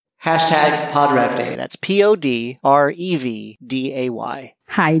Hashtag PodRevDay. That's PodRevDay.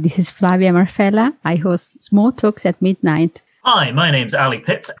 Hi, this is Flavia Marfella. I host Small Talks at Midnight. Hi, my name's Ali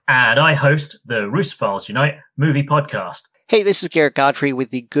Pitts, and I host the Rusophiles Unite movie podcast. Hey, this is Garrett Godfrey with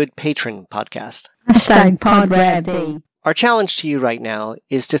the Good Patron podcast. Hashtag PodRevDay. Our challenge to you right now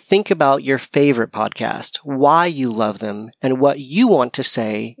is to think about your favorite podcast, why you love them, and what you want to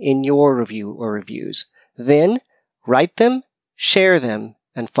say in your review or reviews. Then, write them, share them,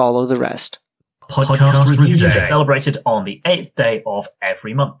 and follow the rest. Podcast Review Day, celebrated on the 8th day of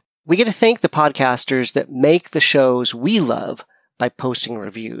every month. We get to thank the podcasters that make the shows we love by posting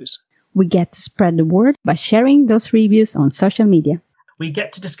reviews. We get to spread the word by sharing those reviews on social media. We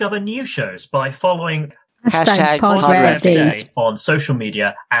get to discover new shows by following Hashtag PodRevDay on social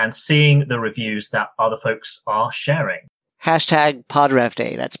media and seeing the reviews that other folks are sharing. Hashtag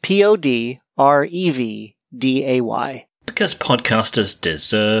PodRevDay. That's PodRevDay. Because podcasters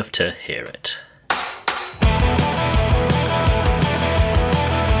deserve to hear it.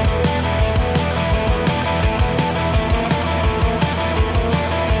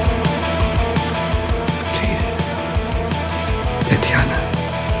 Please, Tatiana,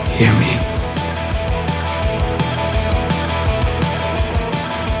 hear me.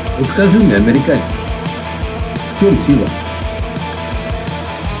 Скажи мне, американец, в чем сила?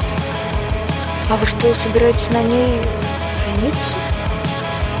 А вы что, собираетесь на ней жениться?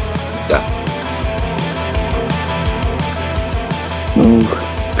 Да. Ух,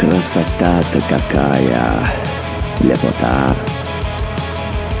 красота-то какая, лепота.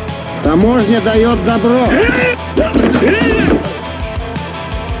 Таможня дает добро.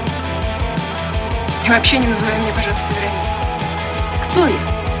 И вообще не называй меня, пожалуйста, Вероникой. Кто я?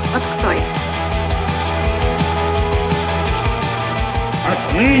 Вот кто я?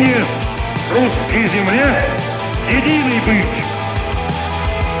 Отныне русская земля единый быть.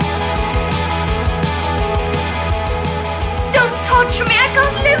 Don't torture me, I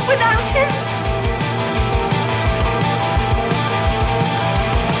can't live without him.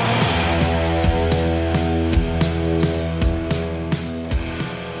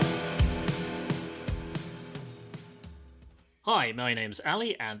 Hi, my name's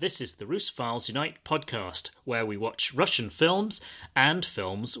Ali, and this is the Rusophiles Unite podcast, where we watch Russian films and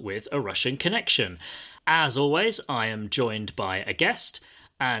films with a Russian connection. As always, I am joined by a guest,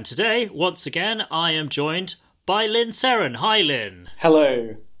 and today, once again, I am joined by Lynn Serron. Hi, Lynn.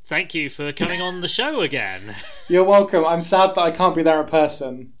 Hello. Thank you for coming on the show again. You're welcome. I'm sad that I can't be there in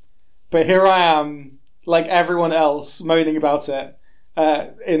person, but here I am, like everyone else, moaning about it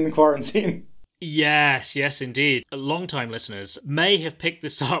in quarantine. Yes, indeed. Long-time listeners may have picked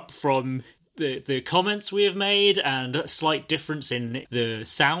this up from the comments we have made and a slight difference in the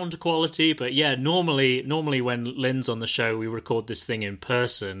sound quality. But yeah, normally when Lynn's on the show, we record this thing in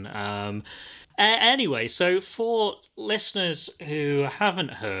person. Anyway, so for listeners who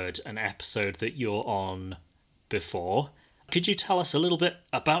haven't heard an episode that you're on before, could you tell us a little bit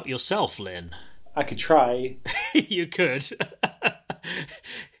about yourself, Lynn? I could try. You could.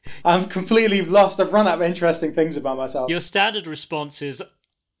 I'm completely lost. I've run out of interesting things about myself. Your standard response is,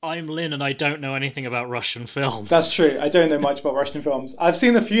 I'm Lynn and I don't know anything about Russian films. That's true. I don't know much about Russian films. I've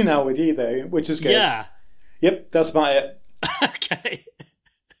seen a few now with you, though, which is good. Yeah. Yep, that's about it. Okay.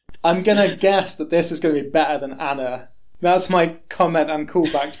 I'm going to guess that this is going to be better than Anna. That's my comment and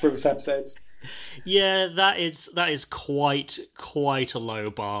callback to previous episodes. Yeah, that is quite a low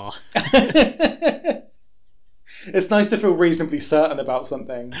bar. It's nice to feel reasonably certain about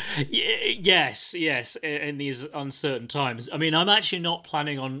something. Yes, in these uncertain times. I mean, I'm actually not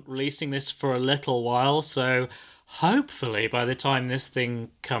planning on releasing this for a little while, so hopefully by the time this thing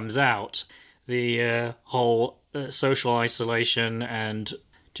comes out, the whole social isolation and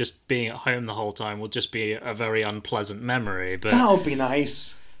just being at home the whole time will just be a very unpleasant memory. But that would be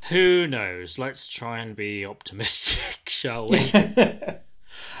nice. Who knows? Let's try and be optimistic, shall we?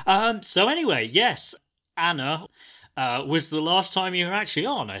 So anyway, yes, Anna was the last time you were actually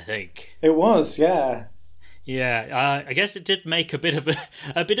on, I think. It was, yeah. Yeah, I guess it did make a bit of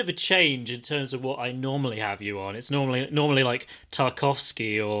a change in terms of what I normally have you on. It's normally like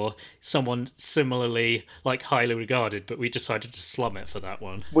Tarkovsky or someone similarly like highly regarded, but we decided to slum it for that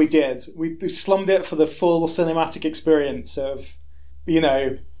one. We did. We slummed it for the full cinematic experience of,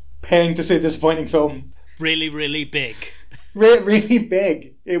 paying to see a disappointing film. Really, really big. Really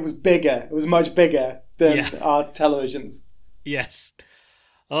big. It was bigger. It was much bigger than our televisions. Yes.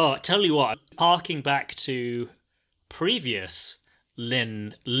 Oh, tell you what, harking back to previous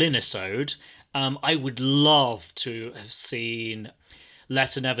Lynn-isode, I would love to have seen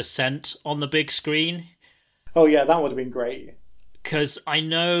Letter Never Sent on the big screen. Oh yeah, that would have been great. Because I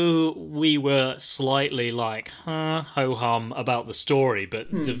know we were slightly like, ho-hum about the story,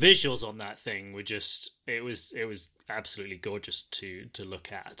 but the visuals on that thing were just, it was absolutely gorgeous to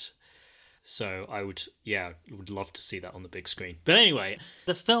look at. So I would love to see that on the big screen. But anyway,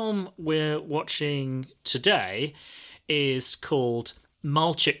 the film we're watching today is called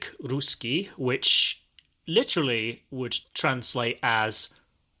Malchik Ruski, which literally would translate as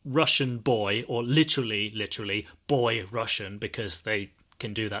Russian boy, or literally boy Russian, because they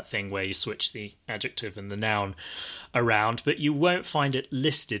can do that thing where you switch the adjective and the noun around, but you won't find it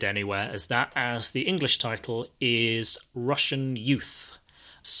listed anywhere as that, as the English title is Russian Youth.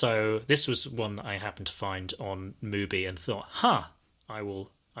 So this was one that I happened to find on Mubi and thought, I will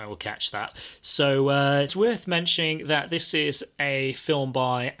catch that. So it's worth mentioning that this is a film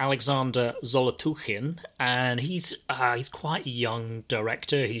by Alexander Zolotukhin, and he's quite a young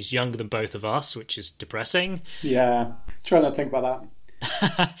director. He's younger than both of us, which is depressing. Yeah, try not to think about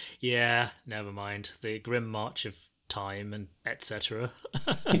that. Yeah, never mind. The grim march of time and etc.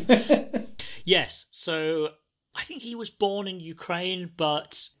 Yes, so I think he was born in Ukraine,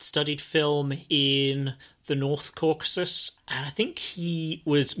 but studied film in the North Caucasus. And I think he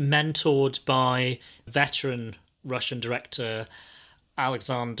was mentored by veteran Russian director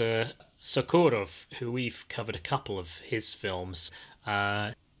Alexander Sokurov, who we've covered a couple of his films,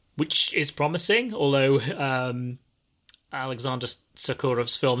 which is promising, although Alexander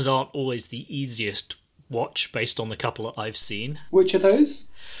Sokurov's films aren't always the easiest watch based on the couple that I've seen. Which are those?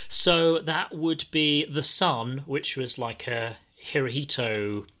 So that would be The Sun, which was like a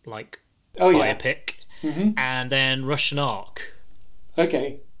Hirohito biopic, and then Russian Ark.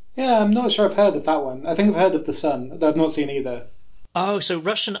 Okay. Yeah, I'm not sure I've heard of that one. I think I've heard of The Sun. I've not seen either. Oh, so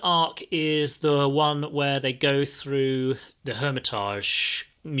Russian Ark is the one where they go through the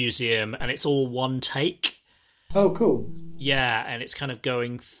Hermitage Museum and it's all one take. Oh, cool. Yeah, and it's kind of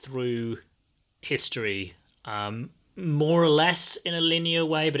going through history, more or less in a linear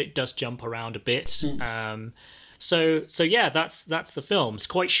way, but it does jump around a bit. So yeah, that's the film. It's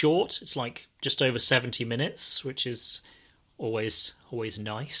quite short. It's like just over 70 minutes, which is always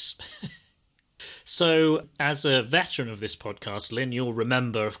nice. So, as a veteran of this podcast, Lynn, you'll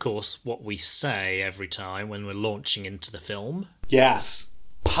remember, of course, what we say every time when we're launching into the film. Yes.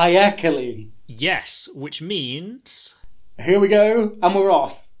 Payekali. Yes, which means... Here we go, and we're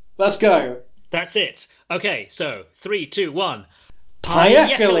off. Let's go. That's it. Okay, so 3, 2, 1.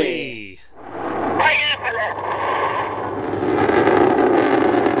 Payekali.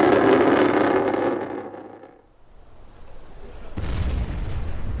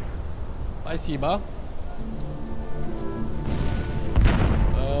 Спасибо.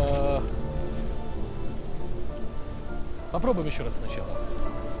 Попробуем еще раз сначала.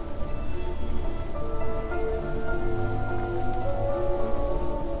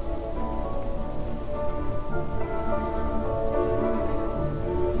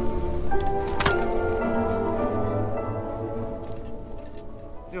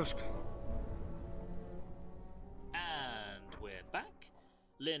 Лёшка. And we're back.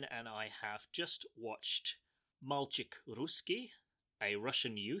 Lynn and I have just watched Malchik Ruski, a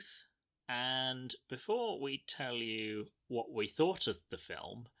Russian Youth, and before we tell you what we thought of the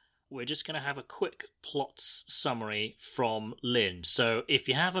film, we're just going to have a quick plot summary from Lynn. So if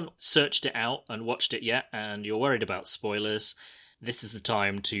you haven't searched it out and watched it yet and you're worried about spoilers, this is the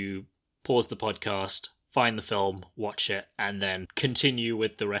time to pause the podcast, find the film, watch it, and then continue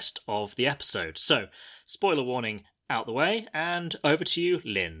with the rest of the episode. So, spoiler warning out the way, and over to you,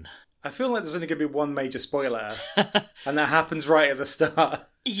 Lynn. I feel like there's only going to be one major spoiler, and that happens right at the start.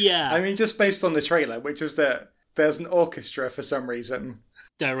 Yeah. I mean, just based on the trailer, which is that there's an orchestra for some reason.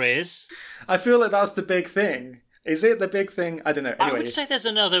 There is. I feel like that's the big thing. Is it the big thing? I don't know. Anyway. I would say there's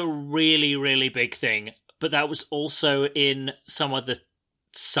another really, really big thing, but that was also in some of the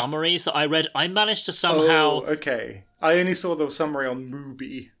summaries that I read. I managed to somehow... Oh, okay. I only saw the summary on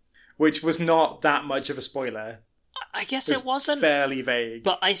Mubi, which was not that much of a spoiler. I guess it wasn't fairly vague,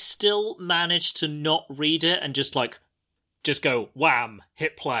 but I still managed to not read it and just go wham,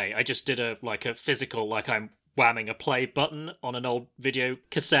 hit play. I just did a physical, like I'm whamming a play button on an old video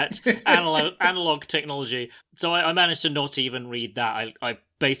cassette, analog technology. So I managed to not even read that. I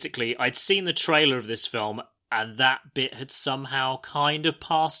basically, I'd seen the trailer of this film, and that bit had somehow kind of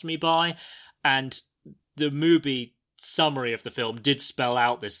passed me by, and the Mubi summary of the film did spell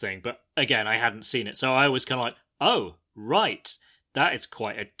out this thing, but again, I hadn't seen it, so I was kind of like, oh, right, that is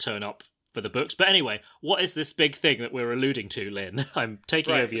quite a turn-up for the books. But anyway, what is this big thing that we're alluding to, Lynn? I'm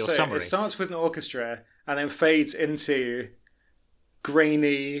taking over your summary. It starts with an orchestra and then fades into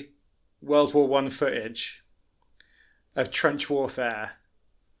grainy World War I footage. of trench warfare.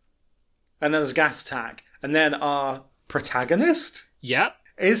 And then there's a gas attack. And then our protagonist? Yep.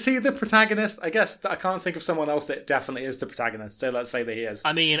 Is he the protagonist? I guess I can't think of someone else that definitely is the protagonist, so let's say that he is.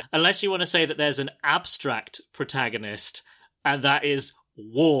 I mean, unless you want to say that there's an abstract protagonist, and that is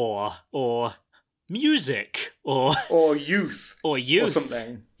war, or music, or youth. Or youth. Or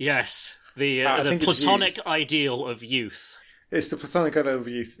something. Yes. The platonic ideal of youth. It's the platonic ideal of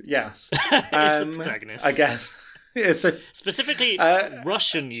youth, yes. It's the protagonist. I guess. Yeah, so, specifically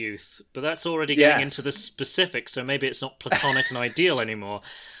Russian youth, but that's already getting into the specifics, so maybe it's not platonic and ideal anymore.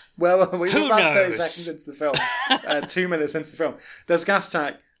 Well, we're Who about 30 knows? seconds into the film, 2 minutes into the film. There's a gas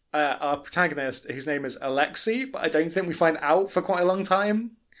attack. Our protagonist, whose name is Alexei, but I don't think we find out for quite a long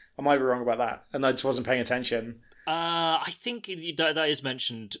time. I might be wrong about that, and I just wasn't paying attention. I think that is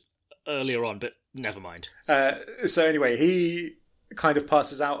mentioned earlier on, but never mind. So anyway, he kind of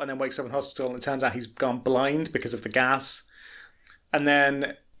passes out and then wakes up in hospital, and it turns out he's gone blind because of the gas. And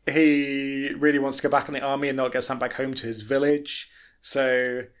then he really wants to go back in the army and not get sent back home to his village.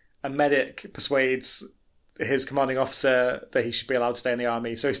 So a medic persuades his commanding officer that he should be allowed to stay in the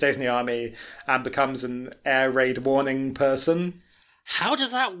army. So he stays in the army and becomes an air raid warning person. How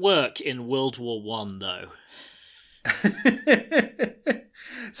does that work in World War One, though?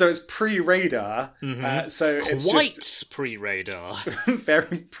 So it's pre-radar. Mm-hmm. So it's quite just pre-radar.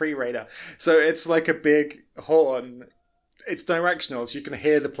 Very pre-radar. So it's like a big horn. It's directional, so you can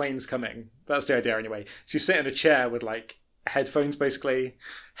hear the planes coming. That's the idea, anyway. So you sit in a chair with like headphones, basically,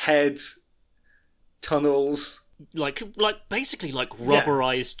 heads, tunnels, basically like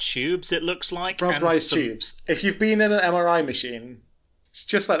rubberized tubes. It looks like rubberized tubes. If you've been in an MRI machine, it's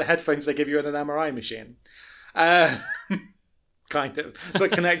just like the headphones they give you in an MRI machine. Kind of,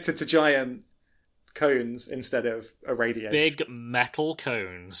 but connected to giant cones instead of a radio. Big metal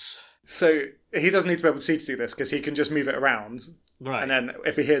cones. So he doesn't need to be able to see to do this because he can just move it around. Right. And then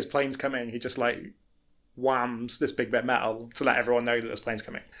if he hears planes coming, he just like whams this big bit of metal to let everyone know that there's planes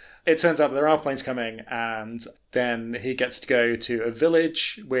coming. It turns out that there are planes coming, and then he gets to go to a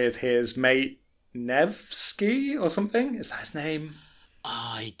village with his mate Nevsky or something. Is that his name?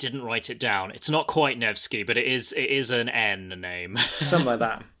 I didn't write it down. It's not quite Nevsky, but it is an N name. Something like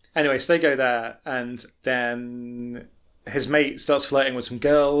that. Anyway, so they go there, and then his mate starts flirting with some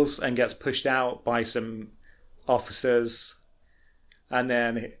girls and gets pushed out by some officers. And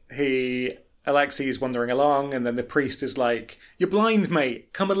then Alexei's wandering along, and then the priest is like, "You're blind,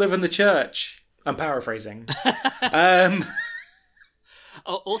 mate. Come and live in the church." I'm paraphrasing.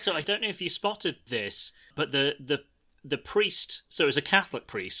 Also, I don't know if you spotted this, but the priest, so it was a Catholic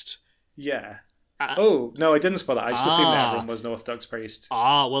priest. Yeah. No, I didn't spot that. I just assumed that everyone was an Orthodox priest.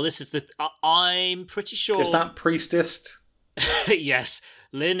 Well, this is I'm pretty sure... Is that priestess? Yes,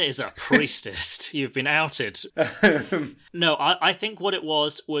 Lynn is a priestess. You've been outed. No, I think what it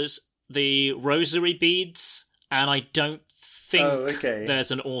was the rosary beads, and I don't think there's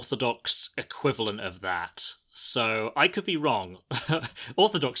an Orthodox equivalent of that. So I could be wrong.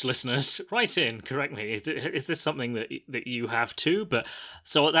 Orthodox listeners, write in, correct me. Is this something that you have too? But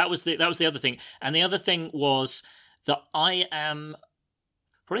so that was the other thing, and the other thing was that I am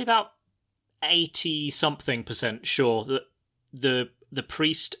probably about 80-something% sure that the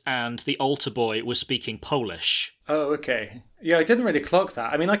priest and the altar boy were speaking Polish. Oh, okay. Yeah, I didn't really clock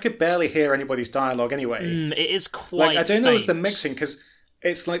that. I mean, I could barely hear anybody's dialogue anyway. It is quite I don't know if the mixing, because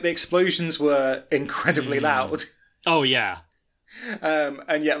it's like the explosions were incredibly loud. Oh, yeah.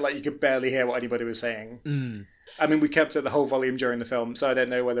 And yet, you could barely hear what anybody was saying. I mean, we kept it at the whole volume during the film, so I don't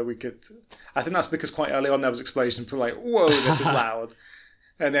know whether we could... I think that's because quite early on there was explosions, but whoa, this is loud.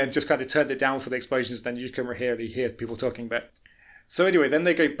 And then just kind of turned it down for the explosions, then you can hear people talking a bit. So anyway, then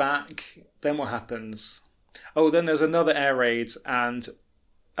they go back. Then what happens? Oh, then there's another air raid, and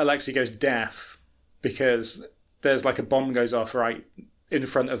Alexei goes deaf because there's a bomb goes off right in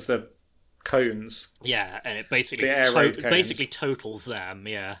front of the cones. Yeah, and it basically basically totals them,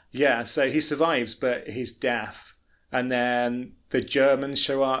 yeah. Yeah, so he survives, but he's deaf. And then the Germans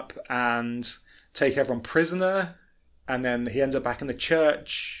show up and take everyone prisoner, and then he ends up back in the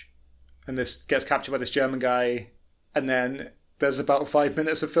church, and this gets captured by this German guy, and then there's about 5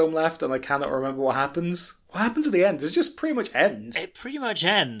 minutes of film left, and I cannot remember what happens. What happens at the end? Does it just pretty much end? It pretty much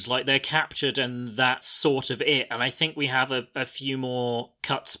ends. They're captured, and that's sort of it. And I think we have a few more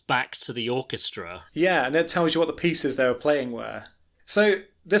cuts back to the orchestra. Yeah, and it tells you what the pieces they were playing were. So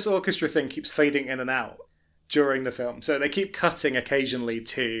this orchestra thing keeps fading in and out during the film. So they keep cutting occasionally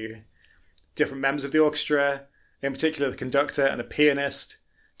to different members of the orchestra, in particular the conductor and the pianist.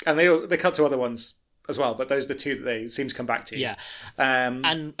 And they cut to other ones as well, but those are the two that they seem to come back to. Yeah.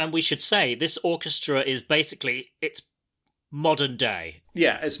 And we should say, this orchestra is basically, it's modern day.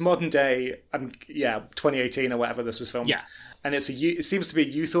 Yeah, it's modern day. 2018 or whatever this was filmed. Yeah. And it seems to be a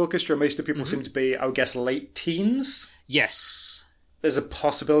youth orchestra. Most of the people seem to be, I would guess, late teens. Yes. There's a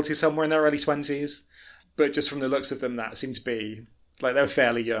possibility somewhere in their early 20s. But just from the looks of them, that seemed to be, like, they were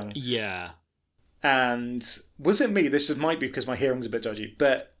fairly young. Yeah. And was it me? This just might be because my hearing's a bit dodgy.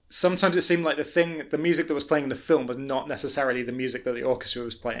 But sometimes it seemed like the music that was playing in the film was not necessarily the music that the orchestra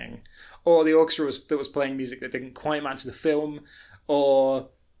was playing. Or the orchestra that was playing music that didn't quite match the film. Or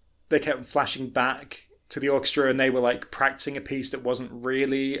they kept flashing back to the orchestra and they were like practicing a piece that wasn't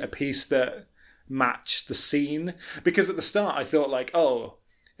really a piece that matched the scene. Because at the start I thought like, oh,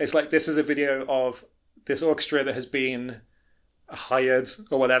 it's like this is a video of this orchestra that has been hired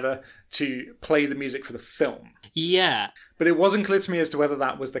or whatever to play the music for the film. Yeah. But it wasn't clear to me as to whether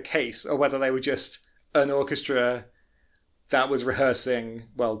that was the case or whether they were just an orchestra that was rehearsing,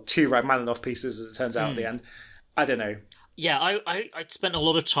 well, two Rachmaninoff pieces as it turns out at the end. I don't know. Yeah, I'd spent a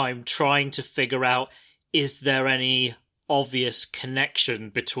lot of time trying to figure out, is there any obvious connection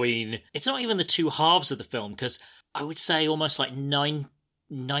between... It's not even the two halves of the film, because I would say almost like 90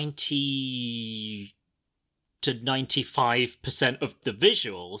 to 95% of the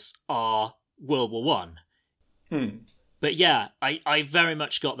visuals are World War One. But yeah, I very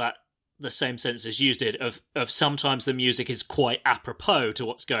much got the same sense as you did of sometimes the music is quite apropos to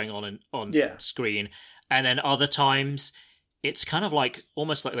what's going on screen, and then other times it's kind of like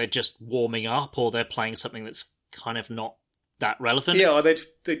almost like they're just warming up or they're playing something that's kind of not that relevant. Yeah, or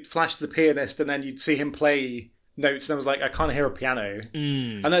they'd flash to the pianist and then you'd see him play notes and I was like, I can't hear a piano.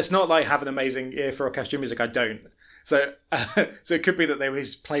 And it's not like I have an amazing ear for orchestral music, I don't. So it could be that they were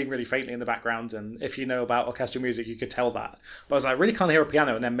just playing really faintly in the background, and if you know about orchestral music, you could tell that. But I was like, I really can't hear a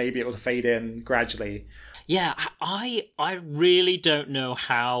piano, and then maybe it would fade in gradually. Yeah, I really don't know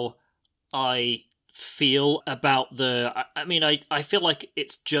how I feel about I mean, I feel like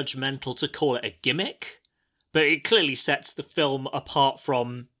it's judgmental to call it a gimmick, but it clearly sets the film apart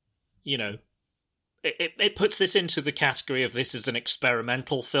from, you know, it puts this into the category of this is an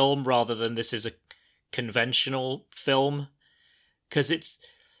experimental film rather than this is a conventional film, because it's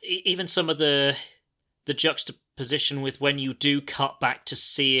even some of the juxtaposition with when you do cut back to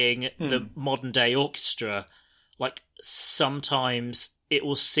seeing the modern day orchestra, like sometimes it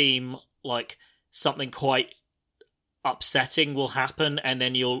will seem like something quite upsetting will happen and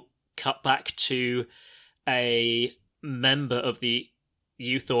then you'll cut back to a member of the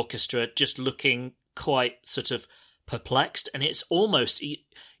youth orchestra just looking quite sort of perplexed, and it's almost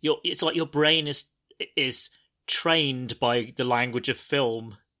it's like your brain is trained by the language of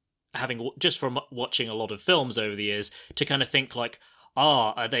film, having just from watching a lot of films over the years, to kind of think like,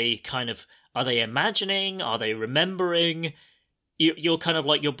 are they imagining? Are they remembering? You're kind of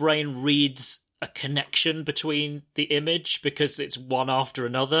like your brain reads a connection between the image because it's one after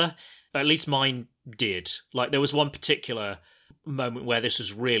another. At least mine did. Like there was one particular moment where this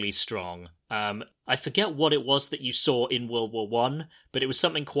was really strong. I forget what it was that you saw in World War One, but it was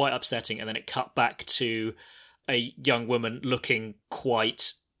something quite upsetting, and then it cut back to a young woman looking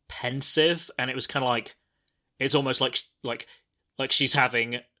quite pensive, and it was kind of like it's almost like she's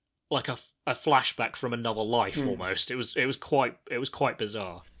having like a flashback from another life almost. It was quite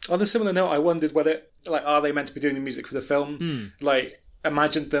bizarre. On a similar note, I wondered whether are they meant to be doing the music for the film? Like,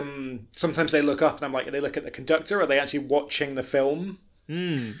 imagine them. Sometimes they look up, and I'm like, they look at the conductor. Are they actually watching the film?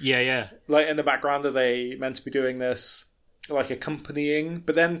 Yeah. Like in the background, are they meant to be doing this, like accompanying?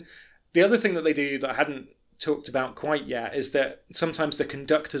 But then the other thing that they do that I hadn't talked about quite yet is that sometimes the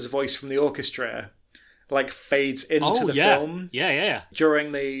conductor's voice from the orchestra like fades into the film. Yeah.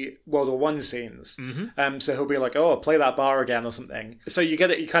 During the World War One scenes. So he'll be like, "Oh, play that bar again" or something. So you get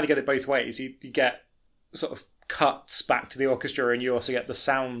it. You kind of get it both ways. You get sort of cuts back to the orchestra, and you also get the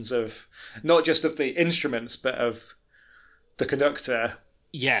sounds of not just of the instruments, but of the conductor.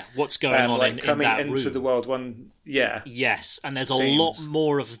 Yeah, what's going on like in coming that into room. The World One. Yeah. Yes, and there's scenes. a lot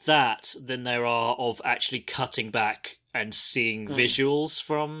more of that than there are of actually cutting back and seeing visuals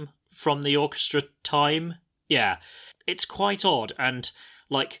from the orchestra time. Yeah, it's quite odd, and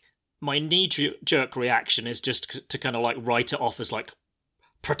like my knee-jerk reaction is just to kind of like write it off as like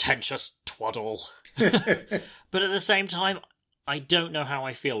pretentious twaddle. But at the same time, I don't know how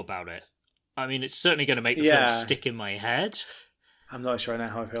I feel about it. I mean, it's certainly going to make the film stick in my head. I'm not sure I know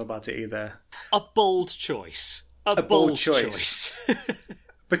how I feel about it either. A bold choice. A bold choice.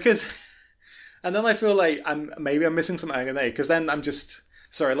 Because, and then I feel like I'm missing something, I don't know, because then I'm just,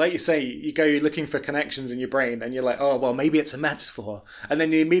 sorry, like you say, you go looking for connections in your brain and you're like, oh, well, maybe it's a metaphor. And then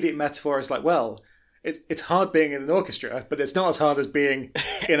the immediate metaphor is like, well, it's hard being in an orchestra, but it's not as hard as being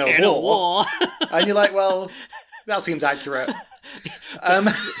in a war. war. And you're like, well, That seems accurate.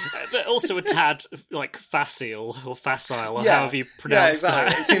 But also a tad like facile or however you pronounce exactly.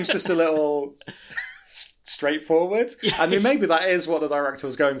 that. It seems just a little straightforward. I mean, maybe that is what the director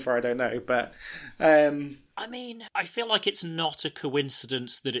was going for, I don't know, but I mean, I feel like it's not a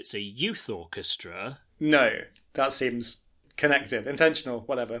coincidence that it's a youth orchestra. No, that seems connected, intentional,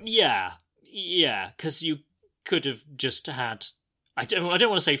 whatever. Yeah, because you could have just had, I don't want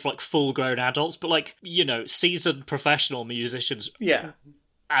to say like full-grown adults, but like, you know, seasoned professional musicians. Yeah.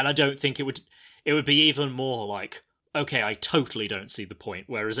 And I don't think it would be even more like, okay, I totally don't see the point.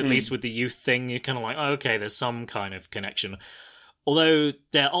 Whereas at least with the youth thing, you're kind of like, oh, okay, there's some kind of connection. Although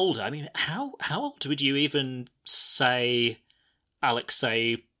they're older. I mean, how old would you even say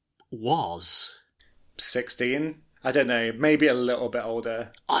Alexei was? 16? I don't know, maybe a little bit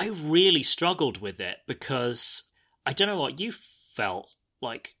older. I really struggled with it because I don't know what you felt.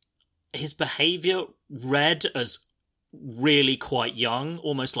 Like, his behaviour read as really quite young,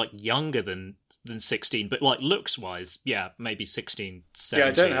 almost like younger than 16, but like looks-wise, yeah, maybe 16, 17. Yeah,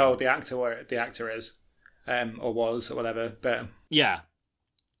 I don't know how old the actor is, or was, or whatever, but... Yeah,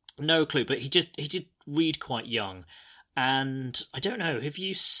 no clue, but he did read quite young. And I don't know, have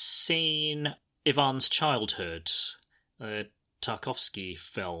you seen Ivan's Childhood, a Tarkovsky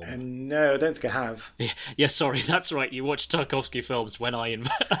film? No, I don't think I have. Yeah, sorry, that's right. You watch Tarkovsky films when I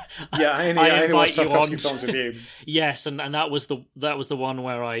invite I only watch Tarkovsky films with you. Yes, and that was the one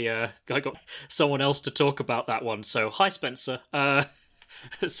where I got someone else to talk about that one. So hi, Spencer.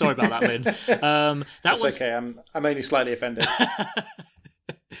 Sorry about that, Lynn. That's okay. I'm only slightly offended.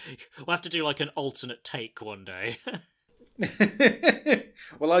 We'll have to do like an alternate take one day.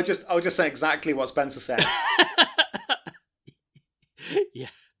 Well, I'll just say exactly what Spencer said.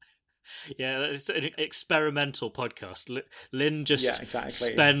 Yeah, it's an experimental podcast. Lynn just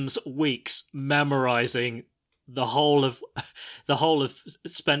spends weeks memorizing the whole of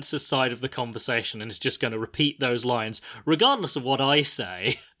Spencer's side of the conversation and is just going to repeat those lines regardless of what I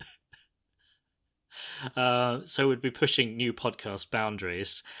say. So we'd be pushing new podcast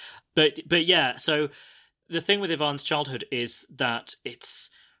boundaries. But yeah, so the thing with Ivan's Childhood is that it's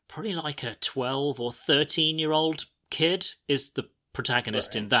probably like a 12 or 13-year-old kid is the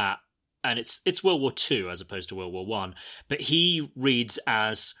protagonist in that. And it's World War II as opposed to World War One. But he reads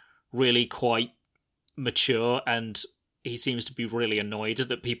as really quite mature, and he seems to be really annoyed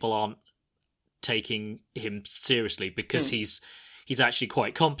that people aren't taking him seriously because he's actually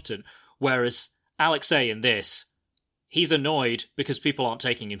quite competent. Whereas Alexei in this, he's annoyed because people aren't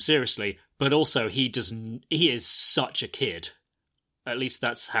taking him seriously, but also he is such a kid. At least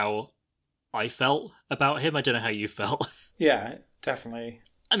that's how I felt about him. I don't know how you felt. Yeah, definitely.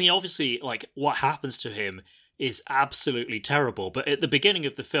 I mean, obviously, like, what happens to him is absolutely terrible, but at the beginning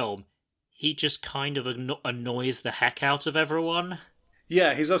of the film, he just kind of annoys the heck out of everyone.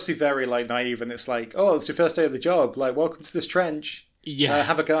 Yeah, he's obviously very, like, naive, and it's like, oh, it's your first day of the job, like, welcome to this trench. Yeah.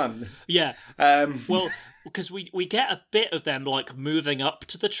 Have a gun. Yeah. Well, because we get a bit of them, like, moving up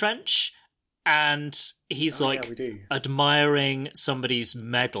to the trench, and he's, admiring somebody's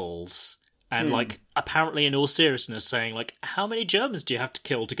medals. And, like, apparently in all seriousness saying, like, how many Germans do you have to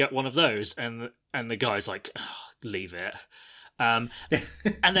kill to get one of those? And the guy's like, oh, leave it. And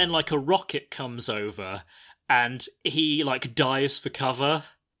then, like, a rocket comes over and he, like, dives for cover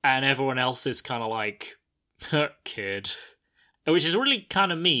and everyone else is kind of like, kid. Which is really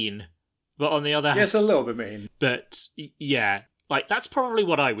kind of mean. But on the other hand... Yeah, it's a little bit mean. But, yeah, like, that's probably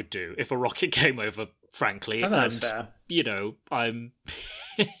what I would do if a rocket came over, frankly. That's fair. You know, I'm...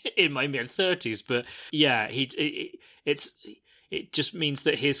 in my mid-30s, but yeah, it just means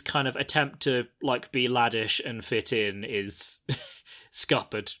that his kind of attempt to like be laddish and fit in is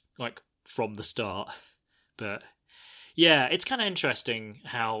scuppered like from the start. But yeah, it's kind of interesting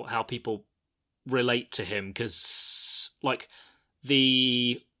how people relate to him because like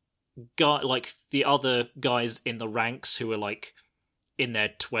the guy, like the other guys in the ranks who are like in their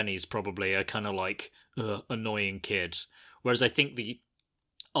 20s probably are kind of like annoying kids, whereas I think the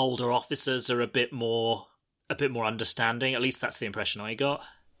older officers are a bit more understanding. At least that's the impression I got.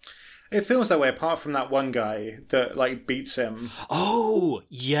 It feels that way, apart from that one guy that like beats him. Oh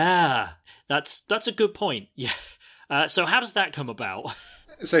yeah, that's a good point. Yeah. So how does that come about?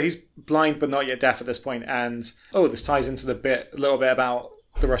 So he's blind but not yet deaf at this point, and this ties into a little bit about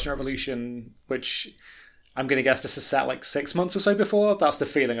the Russian Revolution, which I'm going to guess this is set like 6 months or so before. That's the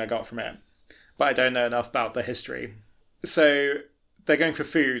feeling I got from it, but I don't know enough about the history. So they're going for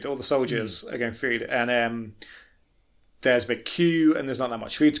food. All the soldiers are going for food, and there's a big queue, and there's not that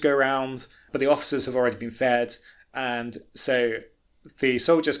much food to go around. But the officers have already been fed, and so the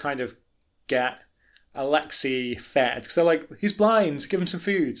soldiers kind of get Alexei fed. Because they're like, he's blind, give him some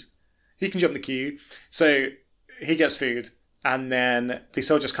food. He can jump the queue. So he gets food, and then the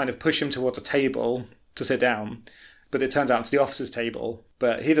soldiers kind of push him towards a table to sit down. But it turns out it's the officer's table.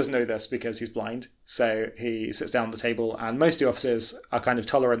 But he doesn't know this because he's blind. So he sits down at the table, and most of the officers are kind of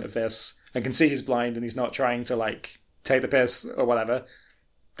tolerant of this and can see he's blind and he's not trying to, like, take the piss or whatever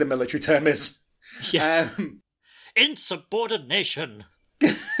the military term is. Yeah. Insubordination.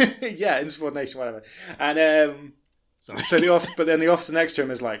 Yeah, insubordination, whatever. And sorry. But then the officer next to him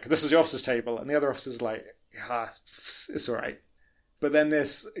is like, this is the officer's table, and the other officer's like, it's all right. But then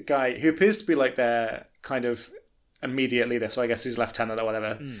this guy, who appears to be like their kind of immediate leader, so I guess he's lieutenant or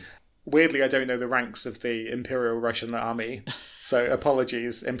whatever. Weirdly, I don't know the ranks of the Imperial Russian Army, so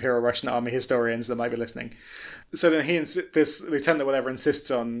apologies, Imperial Russian Army historians that might be listening. So then this lieutenant or whatever insists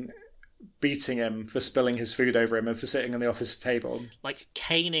on beating him for spilling his food over him and for sitting on the office table. Like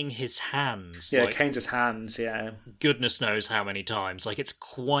caning his hands. Yeah, like, canes his hands, yeah. Goodness knows how many times. Like, it's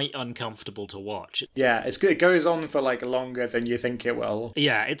quite uncomfortable to watch. Yeah, it goes on for, like, longer than you think it will.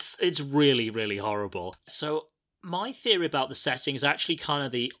 Yeah, it's really, really horrible. So my theory about the setting is actually kind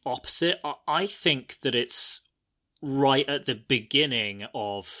of the opposite. I think that it's right at the beginning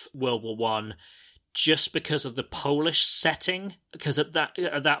of World War One, just because of the Polish setting. Because at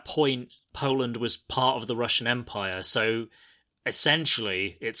that point, Poland was part of the Russian Empire. So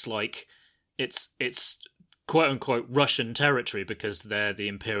essentially, it's like it's quote unquote Russian territory because they're the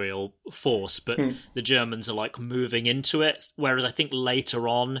imperial force, but the Germans are like moving into it. Whereas I think later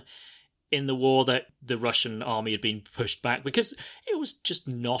on in the war that the Russian army had been pushed back because it was just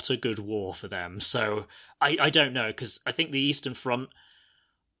not a good war for them. So I don't know, because I think the Eastern Front,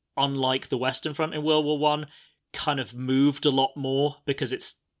 unlike the Western Front in World War One, kind of moved a lot more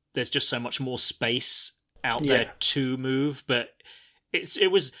because there's just so much more space out there to move. But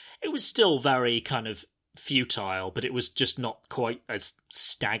it was still very kind of futile, but it was just not quite as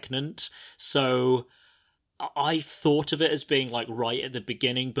stagnant. So I thought of it as being like right at the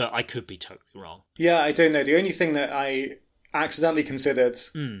beginning, but I could be totally wrong. Yeah, I don't know. The only thing that I accidentally considered,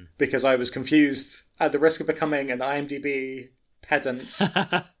 because I was confused, at the risk of becoming an IMDb pedant,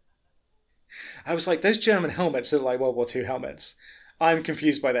 I was like, those German helmets are like World War II helmets. I'm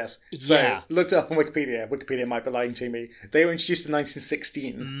confused by this. So looked it up on Wikipedia. Wikipedia might be lying to me. They were introduced in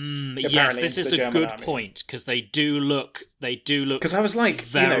 1916. Yes, this is a good point, because they do look. Because I was like,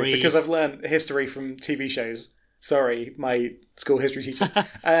 very... because I've learned history from TV shows. Sorry, my school history teachers.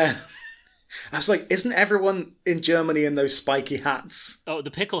 I was like, isn't everyone in Germany in those spiky hats? Oh, the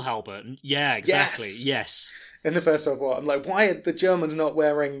Pickelhaube. Yeah, exactly. Yes. In the First World War, I'm like, why are the Germans not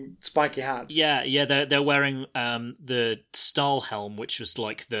wearing spiky hats? Yeah, they're wearing the Stahlhelm, which was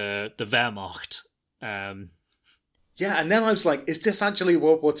like the Wehrmacht. Yeah, and then I was like, is this actually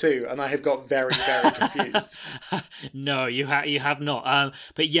World War II? And I have got very, very confused. No, you have not.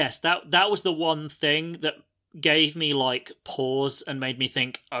 But yes, that was the one thing that gave me like pause and made me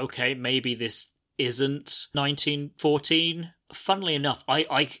think, okay, maybe this isn't 1914. Funnily enough,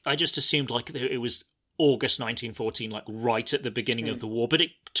 I just assumed like it was August 1914, like right at the beginning of the war. But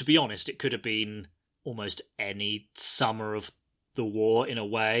to be honest, it could have been almost any summer of the war in a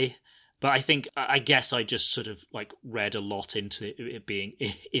way. But I guess I just sort of like read a lot into it being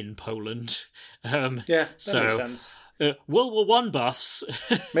in Poland. Yeah, that makes sense. World War One buffs.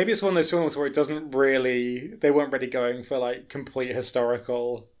 Maybe it's one of those films where they weren't really going for like complete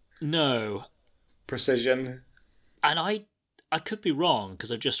historical precision. And I could be wrong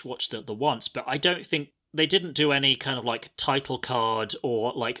because I've just watched it the once, but I don't think they didn't do any kind of like title card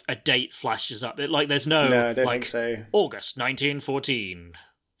or like a date flashes up. Like there's no I don't like think so. August 1914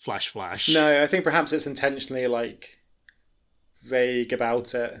 flash. No, I think perhaps it's intentionally like vague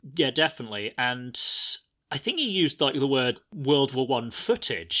about it. Yeah, definitely. And I think he used like the word World War One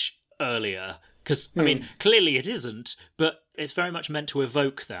footage earlier because I mean clearly it isn't, but it's very much meant to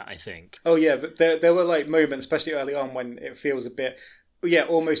evoke that, I think. Oh yeah, there were like moments, especially early on, when it feels a bit,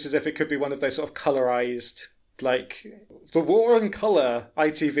 almost as if it could be one of those sort of colorized, like the War in Color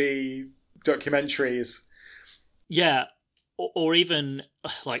ITV documentaries. Yeah, or even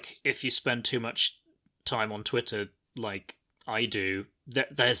like if you spend too much time on Twitter, like I do,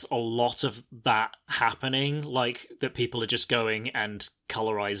 there's a lot of that happening, like that people are just going and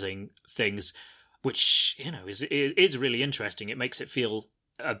colorizing things, which, is really interesting. It makes it feel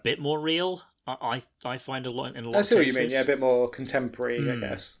a bit more real. I find a lot in a lot of cases. I see what you mean, yeah, a bit more contemporary, I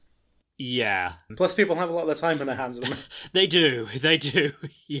guess. Yeah. Plus people have a lot of their time on their hands at the moment. They do.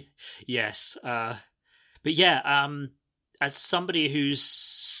 Yes. But yeah, as somebody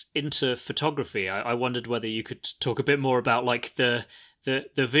who's into photography, I wondered whether you could talk a bit more about like the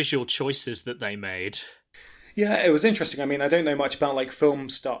the visual choices that they made. Yeah, it was interesting. I mean, I don't know much about like film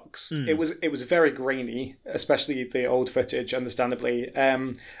stocks. It was very grainy, especially the old footage, understandably.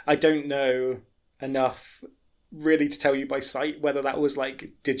 I don't know enough really to tell you by sight whether that was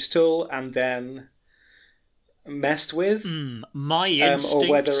like digital and then messed with. My instinct...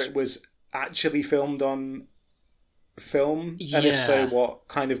 or whether it was actually filmed on film, and if so, what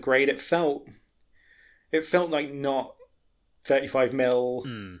kind of grade. It felt like not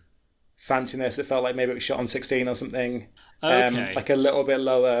 35mm fanciness. It felt like maybe it was shot on 16 or something. Okay. Like a little bit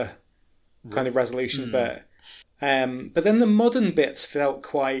lower kind of resolution. But then the modern bits felt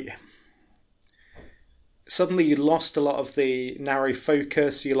quite... Suddenly you lost a lot of the narrow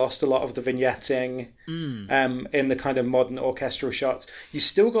focus, you lost a lot of the vignetting in the kind of modern orchestral shots. You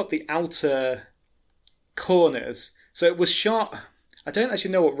still got the outer corners. So it was shot... I don't actually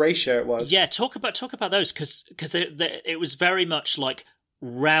know what ratio it was. Yeah, talk about those, because it was very much like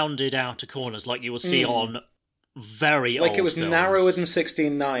rounded outer corners, like you will see on very old Like it was films. narrower than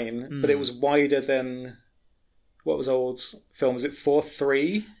 16:9, but it was wider than... What was old film? Was it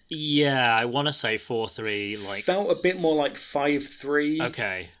 4:3? Yeah, I want to say 4:3. Like felt a bit more like 5:3.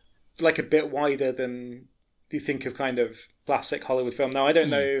 Okay. Like a bit wider than you think of kind of classic Hollywood film. Now, I don't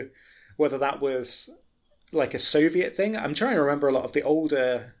know whether that was like a Soviet thing. I'm trying to remember a lot of the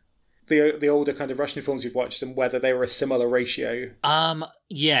older kind of Russian films we've watched and whether they were a similar ratio.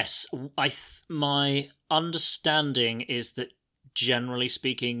 Yes. My understanding is that generally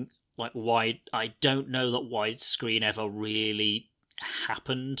speaking, like I don't know that widescreen ever really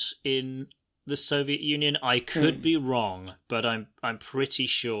happened in the Soviet Union. I could be wrong, but I'm pretty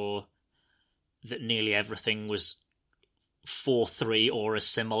sure that nearly everything was 4:3 or a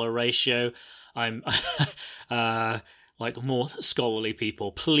similar ratio. I'm like more scholarly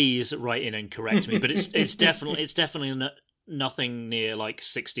people, please write in and correct me. But it's definitely nothing near like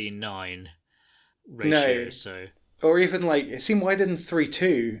 16:9 ratio. No. So. Or even like, it seemed wider than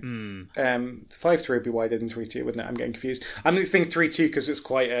 3:2. 5:3 would be wider than 3:2, wouldn't it? I'm getting confused. I'm thinking 3:2 because it's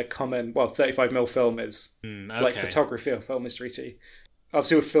quite a common, 35mm film is, like photography of film is 3:2.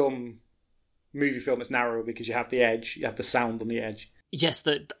 Obviously with movie film, it's narrower because you have the edge, you have the sound on the edge. Yes,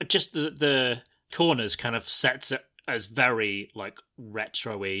 the corners kind of sets it as very like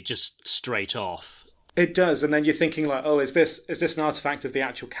retro-y, just straight off. It does, and then you're thinking like, oh, is this an artifact of the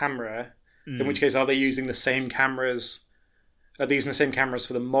actual camera? In which case, are they using the same cameras? Are they using the same cameras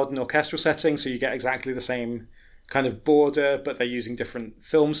for the modern orchestral setting, so you get exactly the same kind of border, but they're using different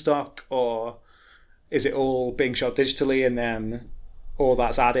film stock? Or is it all being shot digitally and then all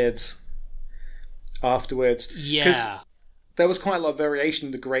that's added afterwards? Yeah. Because there was quite a lot of variation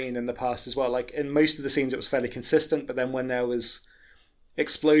in the grain in the past as well. Like, in most of the scenes, it was fairly consistent, but then when there was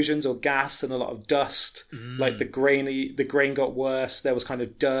explosions or gas and a lot of dust, like the grain got worse. There was kind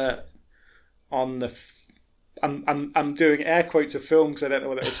of dirt on the... I'm doing air quotes of film because I don't know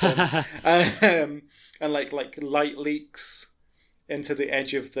what it was from. And like light leaks into the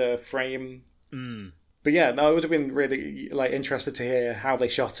edge of the frame. But yeah, no, I would have been really like interested to hear how they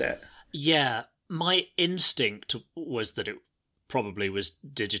shot it. Yeah, my instinct was that it probably was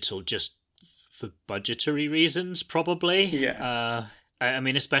digital just for budgetary reasons, probably. Yeah. I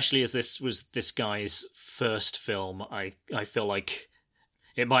mean, especially as this was this guy's first film, I feel like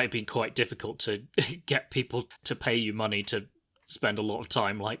it might have been quite difficult to get people to pay you money to spend a lot of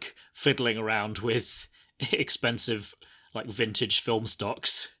time like fiddling around with expensive like vintage film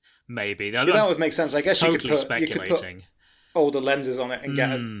stocks. Maybe that would make sense. I guess totally you could put older lenses on it and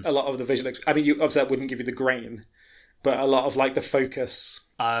get a lot of the visual. I mean, obviously that wouldn't give you the grain, but a lot of like the focus.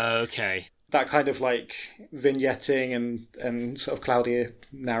 Okay. That kind of like vignetting and sort of cloudier,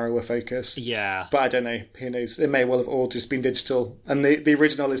 narrower focus. Yeah. But I don't know. Who knows? It may well have all just been digital, and the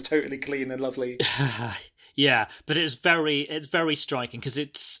original is totally clean and lovely. Yeah, but it's very striking because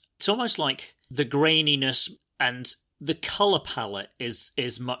it's almost like the graininess and the color palette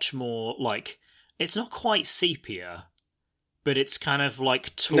is much more like, it's not quite sepia, but it's kind of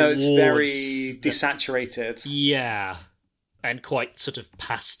like towards... No, it's very desaturated. Yeah, and quite sort of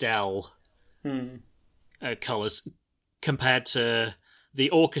pastel colours compared to the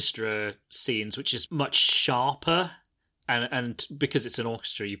orchestra scenes, which is much sharper. And because it's an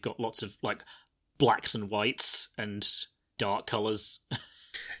orchestra, you've got lots of like blacks and whites and dark colours.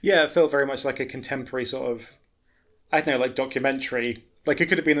 Yeah, it felt very much like a contemporary sort of, I don't know, like documentary. Like it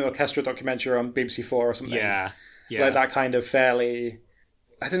could have been an orchestral documentary on BBC 4 or something. Yeah. Like that kind of fairly...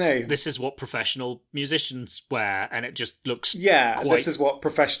 I don't know. This is what professional musicians wear, and it just looks this is what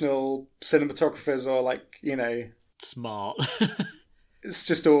professional cinematographers are like, you know... Smart.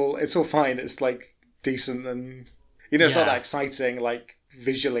 It's all fine. It's like decent, and You know, it's not that exciting, like,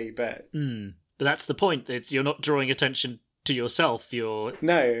 visually, but... But that's the point. You're not drawing attention to yourself.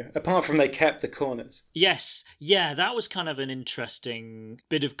 No, apart from they kept the corners. Yes. Yeah, that was kind of an interesting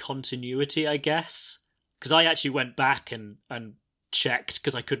bit of continuity, I guess. Because I actually went back and checked,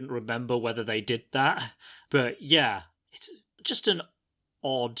 because I couldn't remember whether they did that. But yeah, it's just an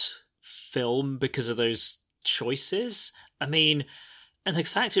odd film because of those choices. I mean, and the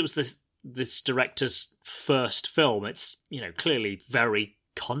fact it was this director's first film, it's, you know, clearly very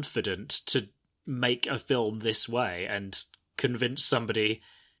confident to make a film this way and convince somebody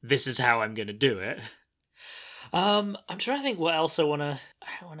this is how I'm going to do it. I'm trying to think what else I want to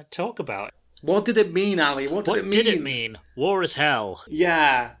talk about. What did it mean, Ali? What did it mean? War is hell.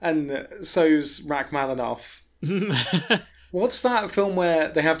 Yeah, and so's Rachmaninoff. What's that film where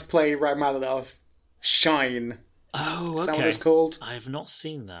they have to play Rachmaninoff? Shine. Oh, okay. Is that what it's called? I have not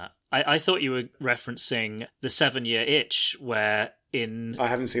seen that. I thought you were referencing The 7-Year Itch, where I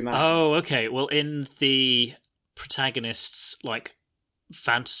haven't seen that. Oh, okay. Well, in the protagonist's, like,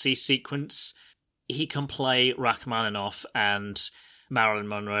 fantasy sequence, he can play Rachmaninoff, and Marilyn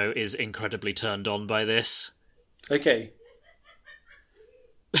Monroe is incredibly turned on by this. Okay.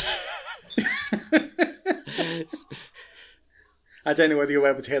 I don't know whether you're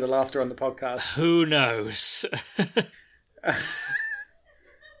able to hear the laughter on the podcast. Who knows?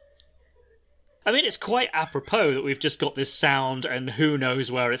 I mean, it's quite apropos that we've just got this sound and who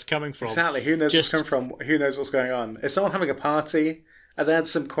knows where it's coming from. Exactly, who knows what's coming from? Who knows what's going on? Is someone having a party? Are there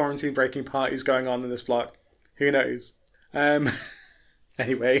some quarantine-breaking parties going on in this block? Who knows?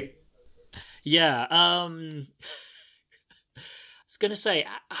 Anyway. Yeah, I was going to say,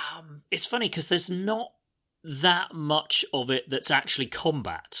 it's funny because there's not that much of it that's actually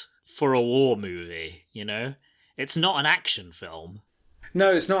combat for a war movie, you know? It's not an action film.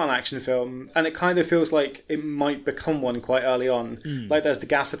 No, it's not an action film, and it kind of feels like it might become one quite early on. Like there's the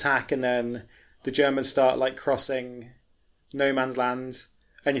gas attack, and then the Germans start like crossing no man's land,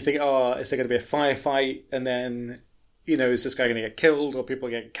 and you think, oh, is there going to be a firefight? And then, you know, is this guy going to get killed, or people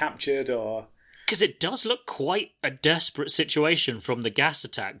get captured, or... Because it does look quite a desperate situation from the gas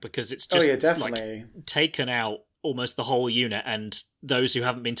attack, because it's just definitely like taken out almost the whole unit, and those who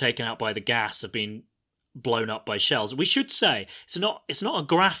haven't been taken out by the gas have been blown up by shells. We should say it's not a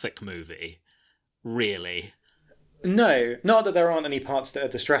graphic movie, really. No, not that there aren't any parts that are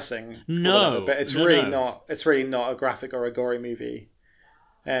distressing. No, but it's really not. It's really not a graphic or a gory movie.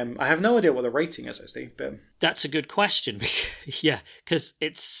 I have no idea what the rating is, actually. But that's a good question. Yeah, because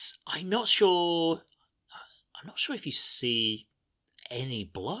it's. I'm not sure if you see any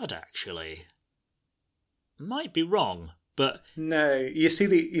blood. Actually, might be wrong. But no, you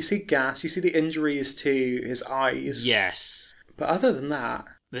see gas, you see the injuries to his eyes. Yes. But other than that...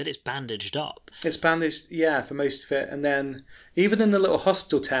 But it's bandaged up. It's bandaged, yeah, for most of it. And then, even in the little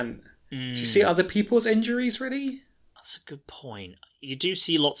hospital tent, do you see other people's injuries, really? That's a good point. You do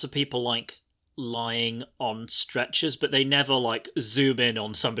see lots of people, like, lying on stretchers, but they never, like, zoom in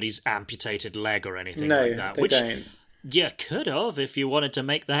on somebody's amputated leg or anything like that. No, they don't. Yeah, could have if you wanted to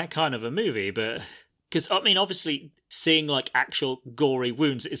make that kind of a movie, but... Because, I mean, obviously, seeing, like, actual gory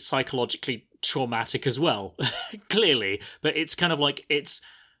wounds is psychologically traumatic as well, clearly. But it's kind of like,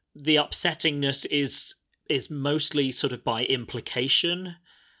 the upsettingness is mostly sort of by implication,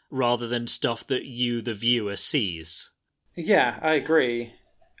 rather than stuff that you, the viewer, sees. Yeah, I agree.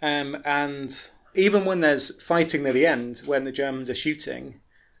 And even when there's fighting near the end, when the Germans are shooting...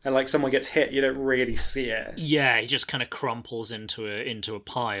 And, like, someone gets hit, you don't really see it. Yeah, he just kind of crumples into a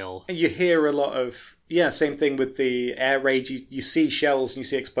pile. And you hear a lot of... Yeah, same thing with the air raid. You see shells and you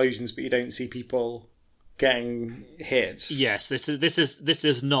see explosions, but you don't see people getting hit. Yes, this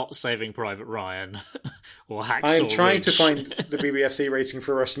is not Saving Private Ryan or Hacksaw I'm trying Ridge. to find the BBFC rating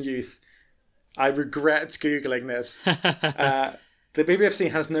for Russian youth. I regret Googling this. The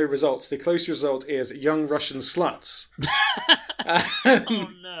BBFC has no results. The closest result is young Russian sluts. Oh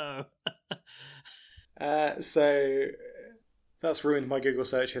no. So that's ruined my Google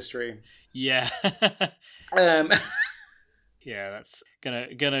search history. Yeah. Yeah, that's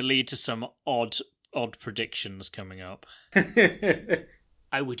gonna lead to some odd predictions coming up.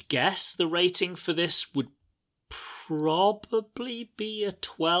 I would guess the rating for this would probably be a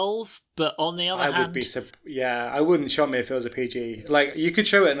 12, but on the other hand... I wouldn't shock me if it was a PG. Like, you could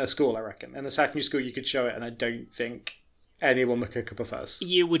show it in a school, I reckon. In a secondary school, you could show it, and I don't think anyone would kick up a fuss.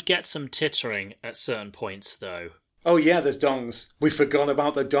 You would get some tittering at certain points, though. Oh yeah, there's dongs. We forgot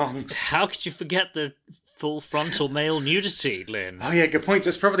about the dongs. How could you forget the full frontal male nudity, Lynn? Oh yeah, good point.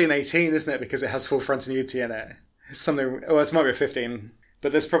 It's probably an 18, isn't it? Because it has full frontal nudity in it. It's something... Oh, it might be a 15.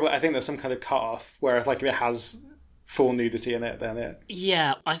 But there's probably... I think there's some kind of cut-off where, like, if it has full nudity in it, then it.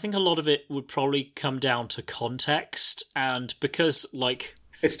 Yeah, I think a lot of it would probably come down to context, and because, like...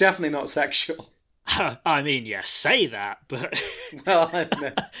 It's definitely not sexual. I mean, yeah, say that, but... Well, I don't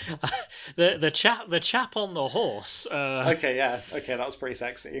know. the chap on the horse... Okay, yeah. Okay, that was pretty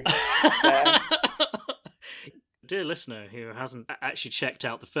sexy. Dear listener who hasn't actually checked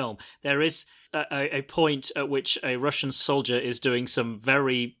out the film, there is a point at which a Russian soldier is doing some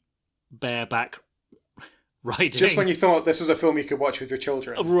very bareback riding. Just when you thought this was a film you could watch with your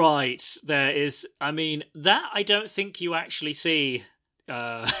children. Right. There is... I mean, that I don't think you actually see...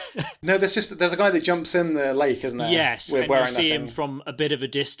 No, there's a guy that jumps in the lake, isn't there? Yes, and you see him from a bit of a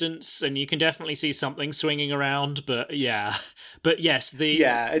distance, and you can definitely see something swinging around. But yeah, but yes,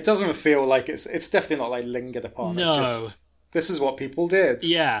 it doesn't feel like it's definitely not like lingered upon. No, it's just, this is what people did.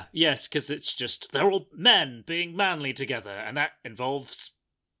 Yeah, yes, because it's just they're all men being manly together, and that involves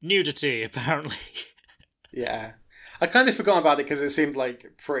nudity apparently. Yeah. I kind of forgot about it because it seemed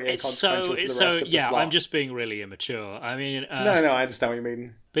like pretty inconsequential to the rest of the plot. I'm just being really immature. I mean, no, I understand what you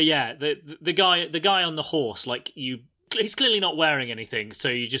mean. But yeah, the guy on the horse, like he's clearly not wearing anything, so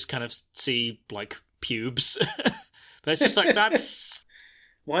you just kind of see like pubes. But it's just like that's.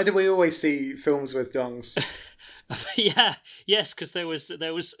 Why do we always see films with dongs? Yes, because there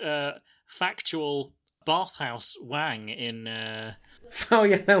was factual bathhouse wang in. Oh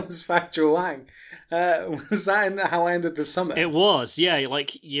yeah, that was factual wang. Was that in How I Ended the Summer? It was, yeah.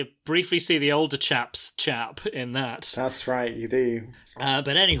 Like you briefly see the older chap in that. That's right, you do.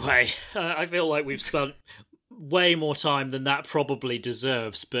 But anyway, I feel like we've spent way more time than that probably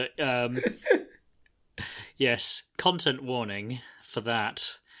deserves. But yes, content warning for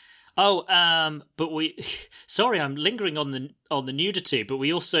that. Oh, but sorry, I'm lingering on the nudity, but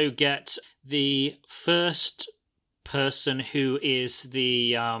we also get the first person who is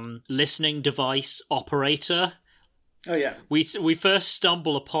the listening device operator. Oh yeah. We first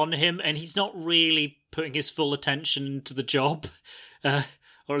stumble upon him, and he's not really putting his full attention to the job, or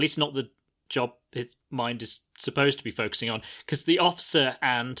at least not the job his mind is supposed to be focusing on, because the officer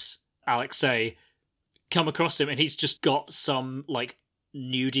and Alexei come across him, and he's just got some like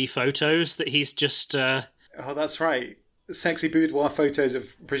nudie photos that he's just oh, that's right, sexy boudoir photos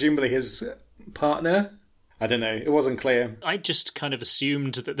of presumably his partner. I don't know, it wasn't clear. I just kind of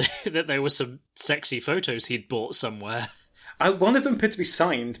assumed that there were some sexy photos he'd bought somewhere. One of them appeared to be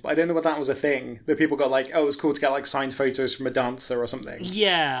signed, but I don't know whether that was a thing that people got like, oh, it was cool to get like signed photos from a dancer or something.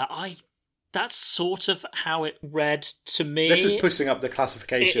 Yeah, that's sort of how it read to me. This is pushing up the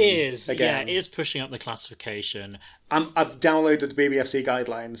classification. It is, again. Yeah, it is pushing up the classification. I've downloaded the BBFC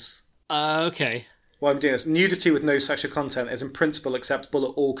guidelines. Okay. Well, I'm doing this. Nudity with no sexual content is in principle acceptable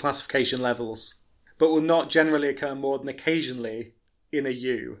at all classification levels, but will not generally occur more than occasionally in a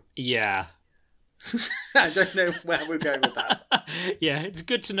U. Yeah. I don't know where we're going with that. Yeah, it's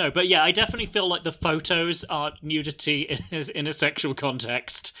good to know. But yeah, I definitely feel like the photos are nudity in a sexual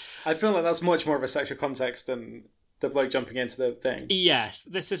context. I feel like that's much more of a sexual context than the bloke jumping into the thing. Yes,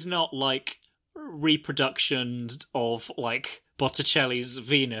 this is not like reproduction of like Botticelli's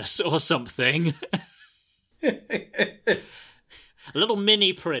Venus or something. A little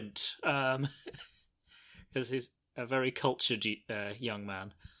mini print. Because he's a very cultured young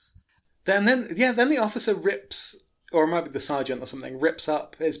man. Then the officer rips, or it might be the sergeant or something, rips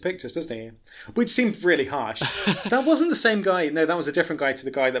up his pictures, doesn't he? Which seemed really harsh. That wasn't the same guy. No, that was a different guy to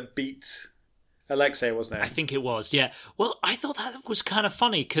the guy that beat Alexei, wasn't it? I think it was, yeah. Well, I thought that was kind of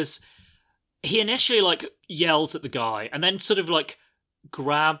funny, because he initially, like, yells at the guy, and then sort of, like,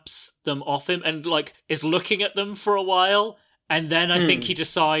 grabs them off him, and, like, is looking at them for a while, and then I think he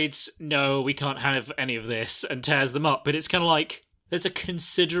decides, no, we can't have any of this, and tears them up. But it's kind of like, there's a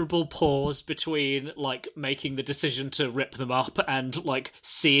considerable pause between, like, making the decision to rip them up and, like,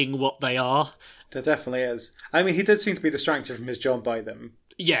 seeing what they are. There definitely is. I mean, he did seem to be distracted from his job by them.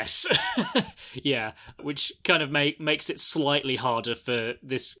 Yes. Yeah, which kind of makes it slightly harder for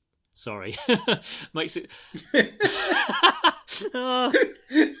this... Sorry. Makes it... Oh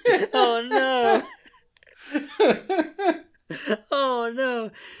no. Oh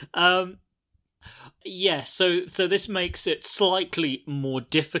no. Yeah, so this makes it slightly more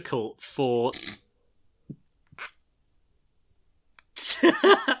difficult for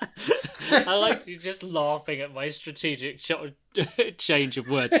I like you just laughing at my strategic change of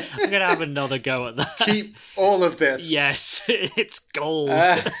words. I'm going to have another go at that. Keep all of this. Yes, it's gold.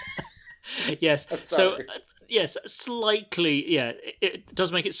 Yes. So, yes, slightly, yeah, it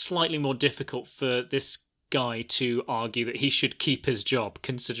does make it slightly more difficult for this guy to argue that he should keep his job,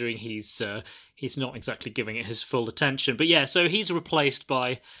 considering he's not exactly giving it his full attention. But yeah, so he's replaced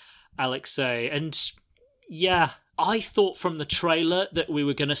by Alexei, and yeah, I thought from the trailer that we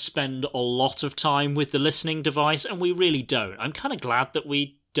were going to spend a lot of time with the listening device, and we really don't. I'm kind of glad that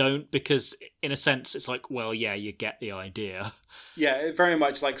we don't, because in a sense it's like, well, yeah, you get the idea. Yeah, it very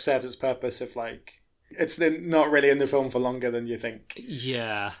much like serves its purpose of like, it's not really in the film for longer than you think.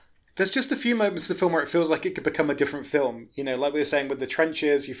 Yeah. There's just a few moments in the film where it feels like it could become a different film. You know, like we were saying with the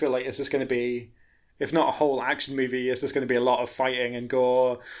trenches, you feel like, is this going to be, if not a whole action movie, is this going to be a lot of fighting and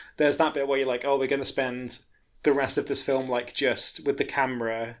gore? There's that bit where you're like, oh, we're going to spend the rest of this film like just with the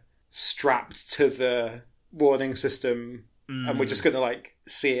camera strapped to the warning system, and we're just going to like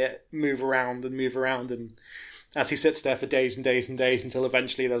see it move around, and as he sits there for days and days and days until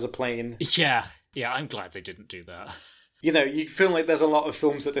eventually there's a plane. Yeah, I'm glad they didn't do that. You know, you feel like there's a lot of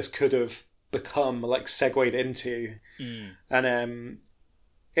films that this could have become, like, segued into. And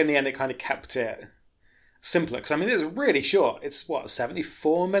in the end, it kind of kept it simpler. Because, I mean, it's really short. It's,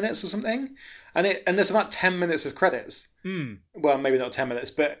 74 minutes or something? And there's about 10 minutes of credits. Well, maybe not 10 minutes,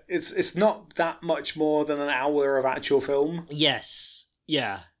 but it's not that much more than an hour of actual film. Yes,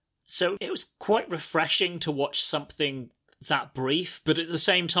 yeah. So it was quite refreshing to watch something that brief, but at the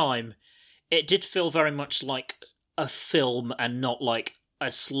same time, it did feel very much like a film and not like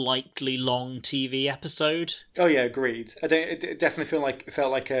a slightly long TV episode. Oh yeah, agreed. It definitely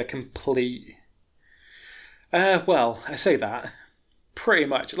felt like a complete. Well, I say that pretty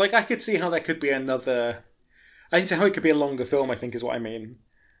much. Like, I could see how there could be another. I can see how it could be a longer film, I think is what I mean.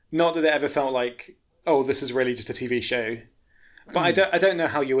 Not that it ever felt like, oh, this is really just a TV show. But I don't know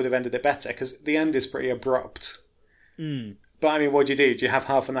how you would have ended it better, because the end is pretty abrupt. But I mean, what do? Do you have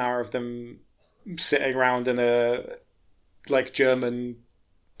half an hour of them sitting around in a like German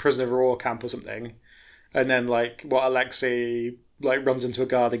prisoner of war camp or something, and then like Alexei like runs into a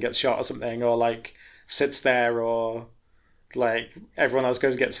guard and gets shot or something, or like sits there, or like everyone else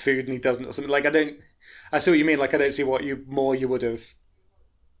goes and gets food and he doesn't or something? Like, I see what you mean. Like, I don't see what you would have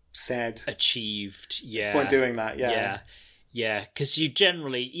said, achieved. Yeah, when doing that. Yeah, because you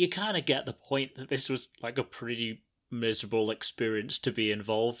kind of get the point that this was like a pretty miserable experience to be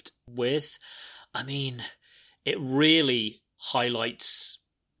involved with. I mean, it really highlights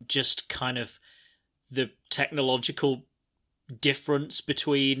just kind of the technological difference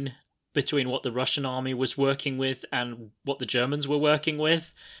between what the Russian army was working with and what the Germans were working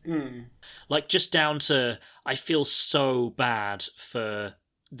with. Like, just down to, I feel so bad for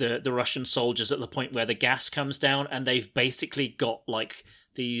the Russian soldiers at the point where the gas comes down and they've basically got like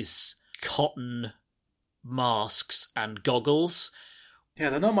these cotton masks and goggles. Yeah,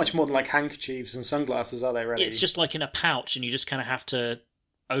 they're not much more than like handkerchiefs and sunglasses, are they, really? It's just like in a pouch, and you just kind of have to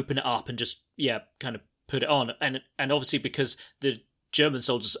open it up and just, kind of put it on. And obviously because the German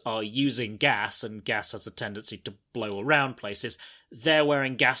soldiers are using gas, and gas has a tendency to blow around places, they're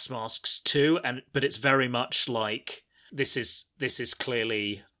wearing gas masks too, but it's very much like, this is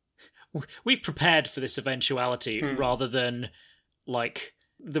clearly, we've prepared for this eventuality, rather than like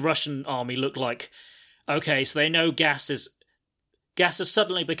the Russian army look like, okay, so they know gas has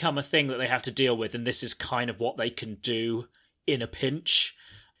suddenly become a thing that they have to deal with, and this is kind of what they can do in a pinch,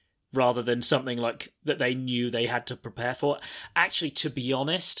 rather than something like that they knew they had to prepare for. Actually, to be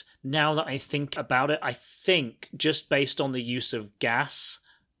honest, now that I think about it, I think just based on the use of gas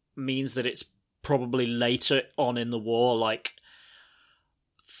means that it's probably later on in the war, like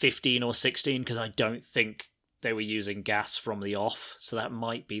 15 or 16, because I don't think they were using gas from the off, so that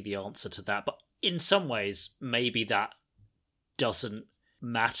might be the answer to that. But in some ways, maybe that doesn't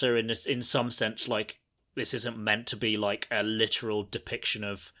matter in some sense. Like, this isn't meant to be like a literal depiction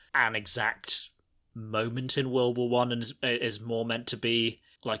of an exact moment in World War One, and is more meant to be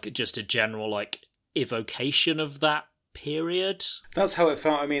like just a general like evocation of that period. That's how it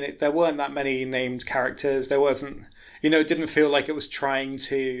felt. I mean, there weren't that many named characters. There wasn't, it didn't feel like it was trying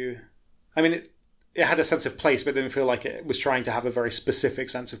to. I mean, it had a sense of place, but it didn't feel like it was trying to have a very specific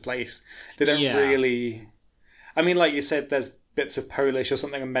sense of place. They don't really. I mean, like you said, there's bits of Polish or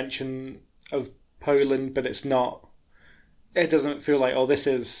something, a mention of Poland, but it's not. It doesn't feel like, oh, this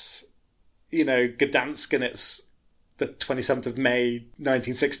is, Gdansk, and it's the 27th of May,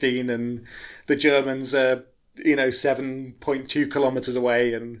 1916, and the Germans are, 7.2 kilometers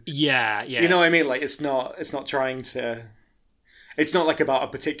away, and yeah, you know what I mean? Like, it's not trying to. It's not like about a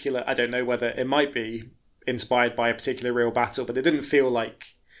particular. I don't know whether it might be inspired by a particular real battle, but it didn't feel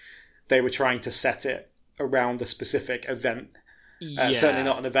like they were trying to set it around a specific event. Certainly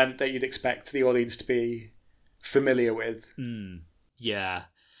not an event that you'd expect the audience to be familiar with. Yeah.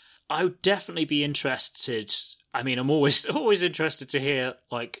 I would definitely be interested. I mean, I'm always interested to hear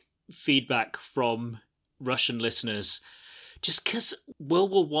like feedback from Russian listeners, just because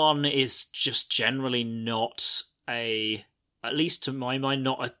World War One is just generally not at least to my mind,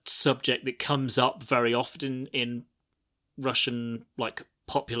 not a subject that comes up very often in Russian, like,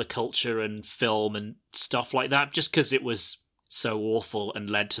 popular culture and film and stuff like that, just because it was so awful and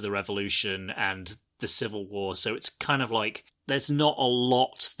led to the revolution and the Civil War. So it's kind of like there's not a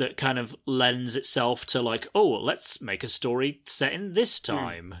lot that kind of lends itself to, like, oh, let's make a story set in this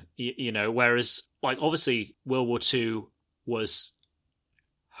time, you know, whereas, like, obviously World War II was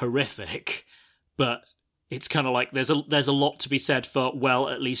horrific, but it's kind of like there's a lot to be said for, well,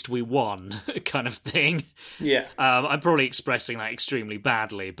 at least we won kind of thing. Yeah. I'm probably expressing that extremely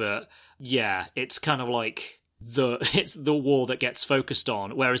badly, but yeah, it's kind of like it's the war that gets focused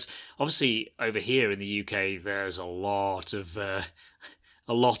on. Whereas obviously over here in the UK, there's a lot of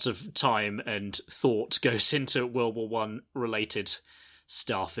time and thought goes into World War One related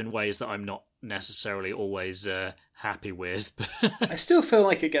stuff in ways that I'm not necessarily always happy with. I still feel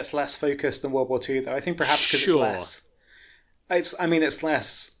like it gets less focused than World War II, though. I think perhaps because it's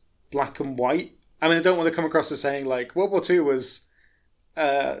less black and white. I mean, I don't want to come across as saying, like, World War II was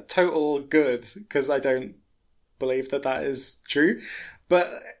total good, because I don't believe that is true. But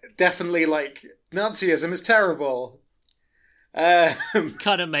definitely, like, Nazism is terrible.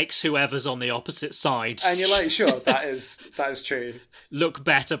 Kind of makes whoever's on the opposite side. And you're like, sure, that is true. Look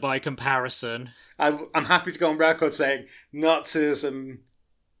better by comparison. I'm happy to go on record saying Nazism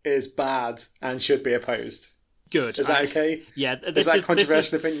is bad and should be opposed. Good. Is that okay? Yeah. Is that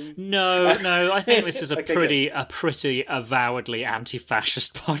controversial opinion? No. I think this is a pretty avowedly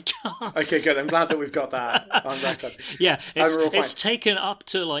anti-fascist podcast. Okay, good. I'm glad that we've got that on record. Yeah, it's taken up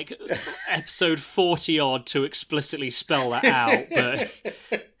to like episode 40 odd to explicitly spell that out,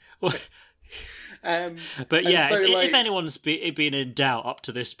 but yeah, so, if anyone's been in doubt up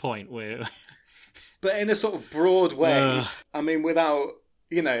to this point, we're. But in a sort of broad way, I mean, without,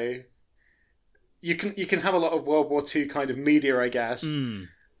 you know. You can have a lot of World War II kind of media, I guess, and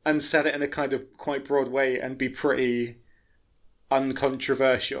set it in a kind of quite broad way and be pretty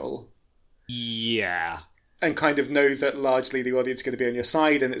uncontroversial. Yeah. And kind of know that largely the audience is going to be on your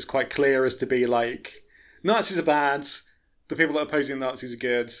side, and it's quite clear as to be like, Nazis are bad, the people that are opposing Nazis are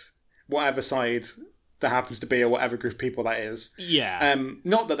good, whatever side there happens to be or whatever group of people that is. Yeah.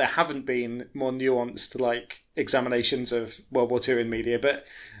 Not that there haven't been more nuanced, like, examinations of World War II in media, but...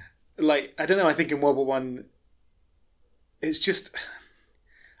 Like, I don't know, I think in World War One, it's just,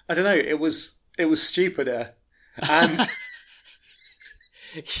 I don't know, it was stupider. And...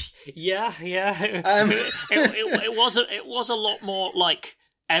 yeah. It was a lot more, like,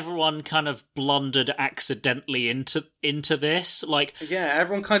 everyone kind of blundered accidentally into this. Like, yeah,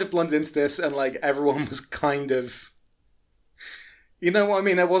 everyone kind of blundered into this, and, like, everyone was kind of... You know what I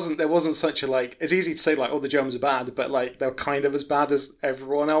mean? There wasn't such a, like... It's easy to say, like, oh, the Germans are bad, but, like, they're kind of as bad as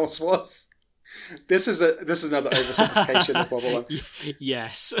everyone else was. This is another oversimplification of World War I.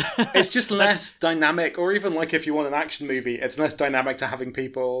 Yes. It's just less dynamic, or even, like, if you want an action movie, it's less dynamic to having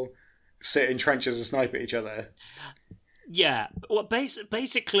people sit in trenches and snipe at each other. Yeah. Well,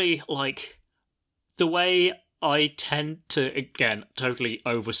 basically, like, the way I tend to, again, totally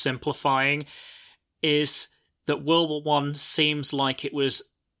oversimplifying, is... that World War One seems like it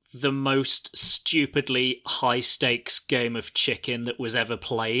was the most stupidly high-stakes game of chicken that was ever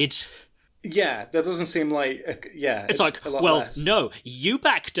played. Yeah, that doesn't seem like... it's like, well, less. No, you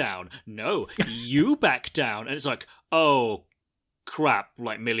back down. No, you back down. And it's like, oh, crap,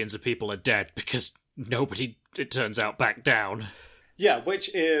 like millions of people are dead because nobody, it turns out, backed down. Yeah,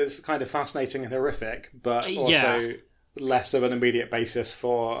 which is kind of fascinating and horrific, but also... Yeah. Less of an immediate basis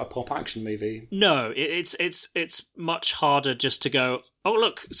for a pop action movie. No, it's much harder just to go, oh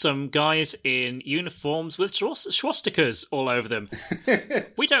look, some guys in uniforms with swastikas all over them.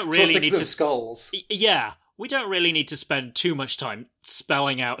 We don't really need to skulls. Yeah, we don't really need to spend too much time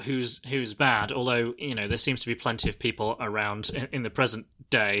spelling out who's bad. Although, you know, there seems to be plenty of people around in the present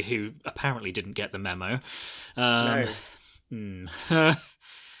day who apparently didn't get the memo. No.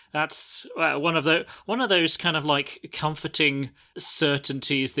 That's one of those kind of like comforting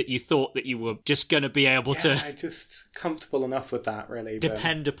certainties that you thought that you were just going to be able to just comfortable enough with that, really.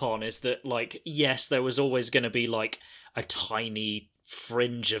 Depend upon, is that, like, yes, there was always going to be like a tiny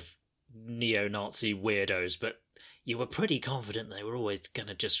fringe of neo-Nazi weirdos, but you were pretty confident they were always going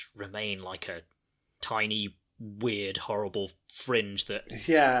to just remain like a tiny, weird, horrible fringe that...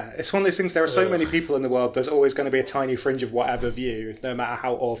 Yeah, it's one of those things, there are so many people in the world, there's always going to be a tiny fringe of whatever view, no matter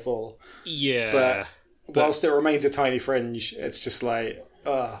how awful. Yeah. But whilst it remains a tiny fringe, it's just like,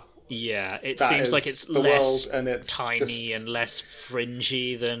 yeah, it seems like it's less and it's tiny and less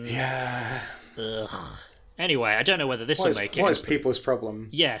fringy than... Yeah. Ugh. Anyway, I don't know whether this will make it. What is people's problem?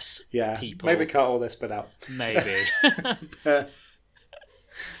 Yes. Yeah. People. Maybe cut all this bit out. Maybe.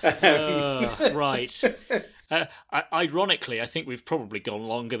 Right. Ironically, I think we've probably gone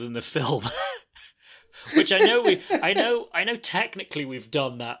longer than the film. Which I know technically we've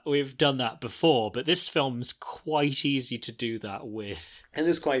done that before, but this film's quite easy to do that with. And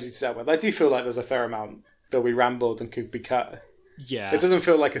it's quite easy to set with. I do feel like there's a fair amount that we rambled and could be cut. Yeah. It doesn't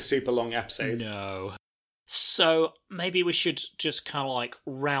feel like a super long episode. No. So maybe we should just kind of like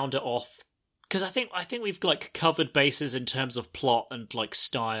round it off, because I think we've like covered bases in terms of plot and like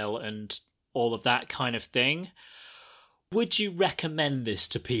style and all of that kind of thing. Would you recommend this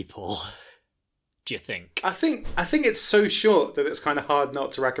to people? Do you think? I think it's so short that it's kind of hard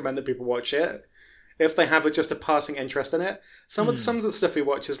not to recommend that people watch it if they have just a passing interest in it. Some of the stuff we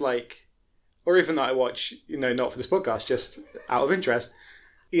watch is like, or even that I watch, not for this podcast, just out of interest.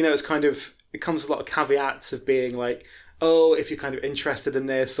 It's kind of, it comes with a lot of caveats of being like, oh, if you're kind of interested in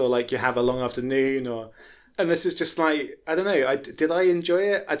this, or like you have a long afternoon, and this is just like, I don't know. Did I enjoy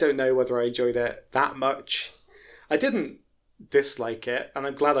it? I don't know whether I enjoyed it that much. I didn't dislike it, and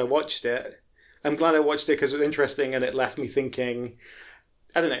I'm glad I watched it. I'm glad I watched it because it was interesting and it left me thinking.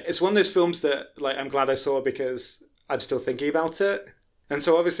 I don't know. It's one of those films that like I'm glad I saw because I'm still thinking about it. And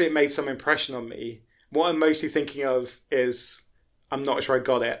so obviously it made some impression on me. What I'm mostly thinking of is I'm not sure I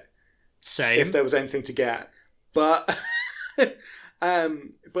got it. Same. If there was anything to get. But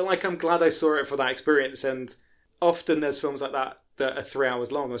like I'm glad I saw it for that experience. And often there's films like that are 3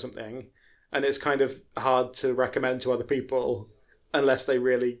 hours long or something. And it's kind of hard to recommend to other people unless they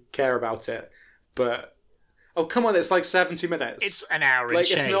really care about it. But, oh, come on, it's like 70 minutes. It's an hour and like,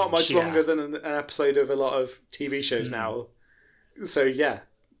 change. It's not much longer than an episode of a lot of TV shows now. So, yeah,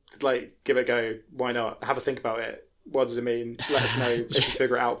 like, give it a go. Why not? Have a think about it. What does it mean? Let us know if you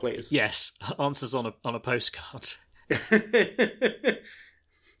figure it out, please. Yes, answers on a postcard.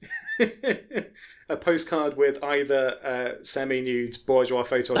 A postcard with either a semi-nude bourgeois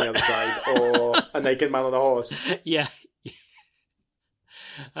photo on the other side or a naked man on a horse. Yeah.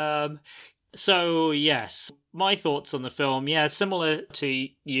 So yes, my thoughts on the film, similar to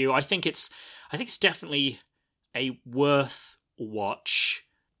you. I think it's definitely a worth watch.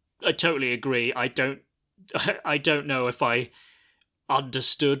 I totally agree. I don't know if I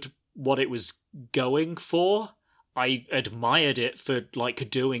understood what it was going for. I admired it for like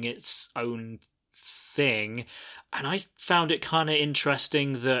doing its own thing, and I found it kind of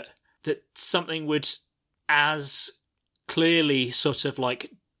interesting that something would as clearly sort of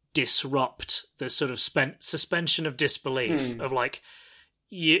like disrupt the sort of suspension of disbelief of like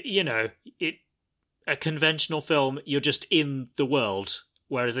a conventional film, you're just in the world,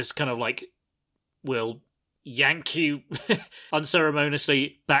 whereas this kind of like will yank you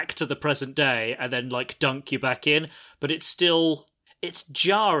unceremoniously back to the present day and then like dunk you back in. But it's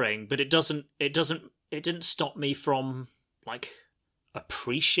jarring, but it didn't stop me from like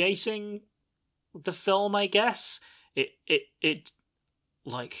appreciating the film, I guess. It's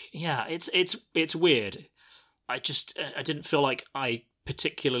weird. I didn't feel like I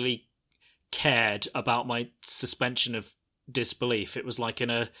particularly cared about my suspension of disbelief. It was like in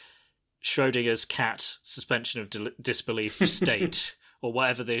a Schrodinger's cat suspension of disbelief state, or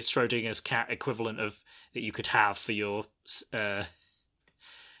whatever the Schrodinger's cat equivalent of that you could have for your. I'm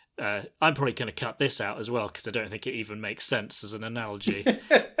probably going to cut this out as well because I don't think it even makes sense as an analogy.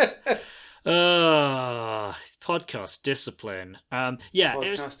 Podcast discipline.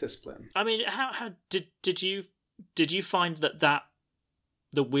 Podcast discipline. I mean, how did you find that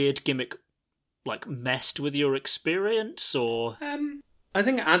the weird gimmick like messed with your experience, or? I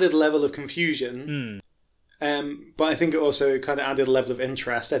think it added a level of confusion, but I think it also kind of added a level of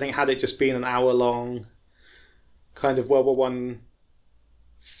interest. I think had it just been an hour-long kind of World War I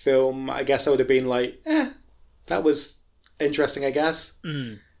film, I guess I would have been like, that was interesting, I guess.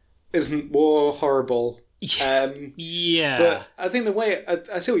 Isn't war horrible? Yeah. But I think the way...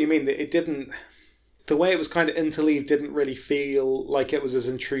 I see what you mean, that it didn't... The way it was kind of interleaved didn't really feel like it was as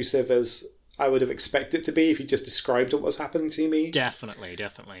intrusive as I would have expected it to be if you just described what was happening to me. Definitely.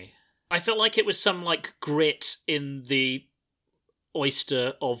 I felt like it was some like grit in the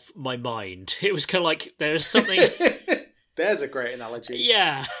oyster of my mind. It was kind of like there's something... There's a great analogy.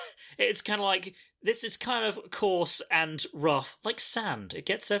 Yeah. It's kind of like, this is kind of coarse and rough, like sand. It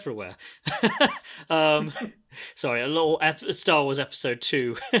gets everywhere. Sorry, a little Star Wars Episode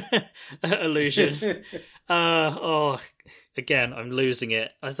 2 allusion. Again, I'm losing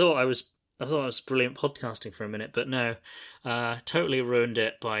it. I thought I was I thought it was brilliant podcasting for a minute, but no, totally ruined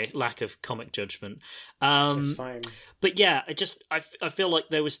it by lack of comic judgment. It's fine. But yeah, I feel like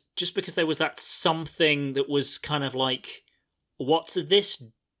there was, just because there was that something that was kind of like, what's this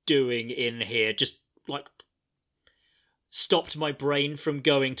doing in here? Just like stopped my brain from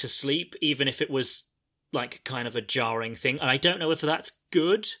going to sleep, even if it was like kind of a jarring thing. And I don't know if that's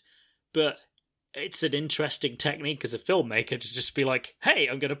good, but it's an interesting technique as a filmmaker to just be like, hey,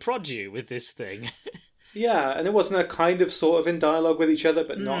 I'm going to prod you with this thing. Yeah, and it wasn't a kind of sort of in dialogue with each other,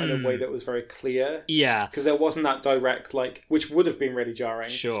 but not in a way that was very clear. Yeah. Because there wasn't that direct, like, which would have been really jarring.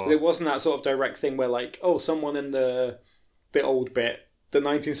 Sure. There wasn't that sort of direct thing where, like, oh, someone in the old bit, the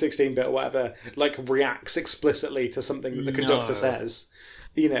 1916 bit or whatever, like, reacts explicitly to something that the conductor says.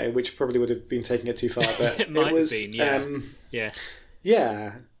 You know, which probably would have been taking it too far, but it might was, have been, yeah. Yes.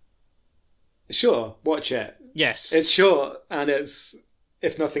 Yeah. Sure, watch it. Yes. It's short, and it's,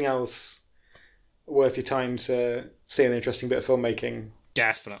 if nothing else, worth your time to see an interesting bit of filmmaking.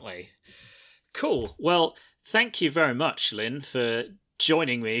 Definitely. Cool. Well, thank you very much, Lynn, for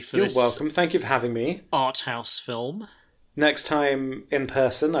joining me for this... You're welcome. Thank you for having me. Art house film. Next time in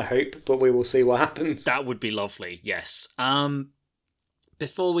person, I hope, but we will see what happens. That would be lovely, yes.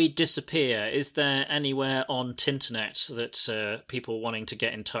 Before we disappear, is there anywhere on Tinternet that people wanting to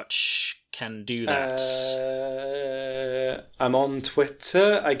get in touch can do that? I'm on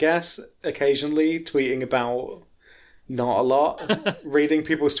Twitter, I guess, occasionally, tweeting about not a lot. Reading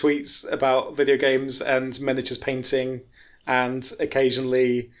people's tweets about video games and miniatures painting, and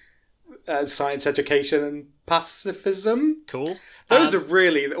occasionally science education and pacifism. Cool. Those are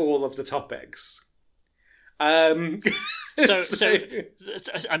really all of the topics. So,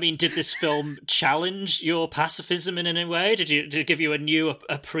 I mean, did this film challenge your pacifism in any way? Did it give you a new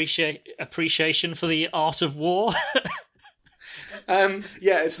appreciation for the art of war?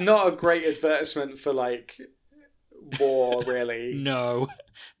 Yeah, it's not a great advertisement for, like, war, really. No,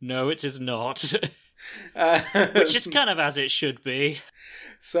 it is not. Which is kind of as it should be.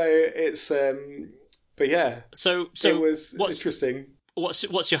 So it's, but yeah. So it was interesting.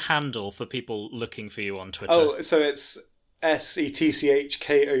 What's your handle for people looking for you on Twitter? Oh, so it's SETCHKOPF,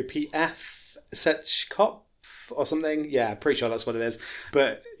 Setchkopf or something. Yeah, pretty sure that's what it is.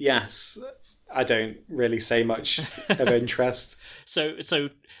 But yes, I don't really say much of interest. So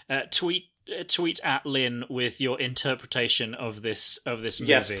tweet at Lynn with your interpretation of this movie.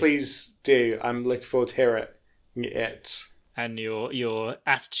 Yes, please do. I'm looking forward to hearing it. And your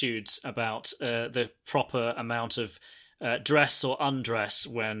attitudes about the proper amount of dress or undress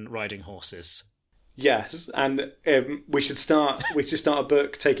when riding horses. Yes, and we should start a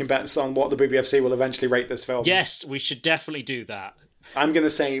book taking bets on what the BBFC will eventually rate this film. Yes, we should definitely do that. I'm going to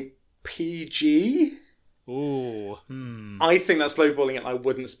say PG. Ooh. I think that's lowballing it. I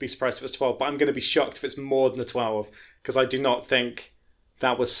wouldn't be surprised if it's 12, but I'm going to be shocked if it's more than a 12, because I do not think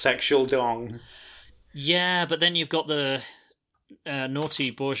that was sexual dong. Yeah, but then you've got the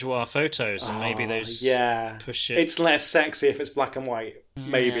naughty bourgeois photos, and maybe those push it. It's less sexy if it's black and white.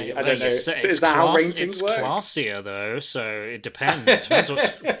 Maybe. Yeah, I don't know. Is that how ratings work? It's classier, though, so it depends. Depends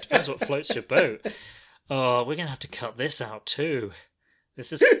what floats your boat. Oh, we're going to have to cut this out, too.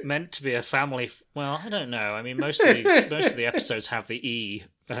 This is meant to be a family... Well, I don't know. I mean, most of the episodes have the E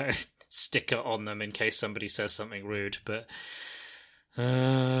sticker on them in case somebody says something rude, but...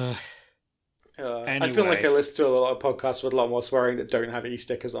 Anyway. I feel like I listen to a lot of podcasts with a lot more swearing that don't have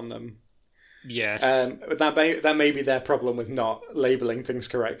e-stickers on them. Yes. That may be their problem with not labelling things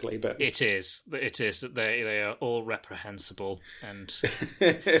correctly, but... It is. They are all reprehensible. And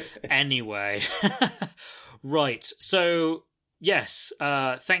anyway. Right. So, yes.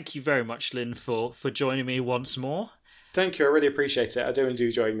 Thank you very much, Lynn, for joining me once more. Thank you. I really appreciate it. I do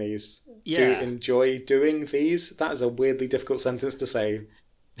enjoy these. Yeah. Do enjoy doing these. That is a weirdly difficult sentence to say.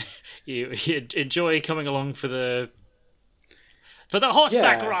 You enjoy coming along for the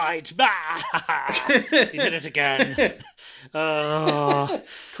horseback ride. You did it again.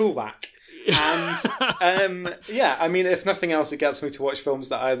 Cool whack. And I mean, if nothing else, it gets me to watch films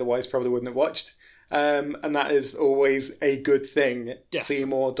that I otherwise probably wouldn't have watched. And that is always a good thing. See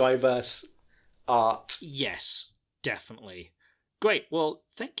more diverse art. Yes, definitely. Great. Well,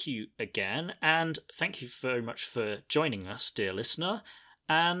 thank you again, and thank you very much for joining us, dear listener.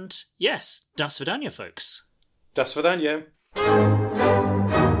 And yes, das Vidania, folks. Das Vidania.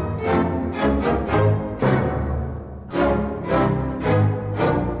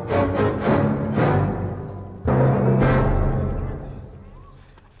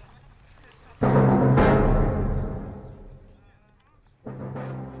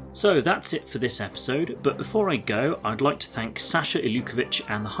 So that's it for this episode, but before I go, I'd like to thank Sasha Ilukovic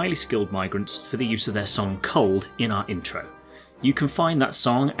and the Highly Skilled Migrants for the use of their song Cold in our intro. You can find that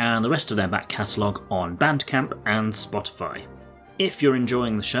song and the rest of their back catalogue on Bandcamp and Spotify. If you're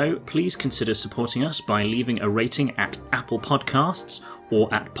enjoying the show, please consider supporting us by leaving a rating at Apple Podcasts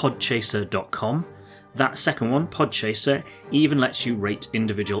or at podchaser.com. That second one, Podchaser, even lets you rate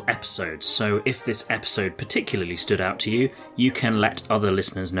individual episodes, so if this episode particularly stood out to you, you can let other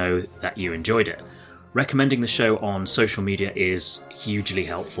listeners know that you enjoyed it. Recommending the show on social media is hugely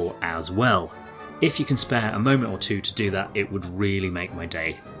helpful as well. If you can spare a moment or two to do that, it would really make my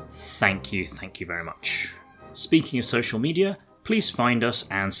day. Thank you very much. Speaking of social media, please find us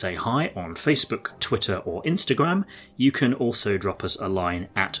and say hi on Facebook, Twitter or Instagram. You can also drop us a line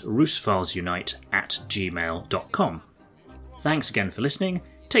at roosefalesunite@gmail.com. Thanks again for listening,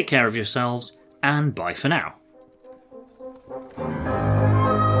 take care of yourselves, and bye for now.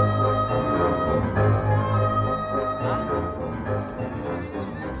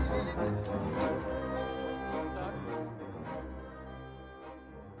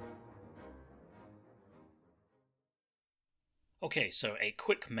 Okay, so a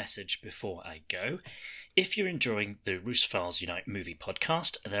quick message before I go. If you're enjoying the Roosevales Unite movie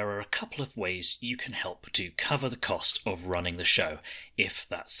podcast, there are a couple of ways you can help to cover the cost of running the show, if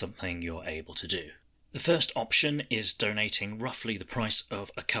that's something you're able to do. The first option is donating roughly the price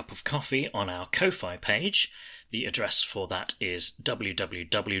of a cup of coffee on our Ko-Fi page. The address for that is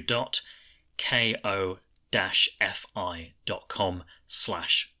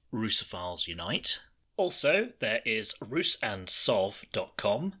www.ko-fi.com/Roosevalesunite. Also, there is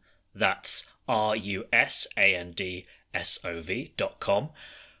rusandsolve.com, that's rusandsov.com,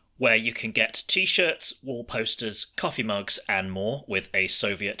 where you can get t-shirts, wall posters, coffee mugs and more with a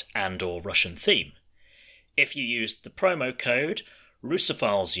Soviet and or Russian theme. If you use the promo code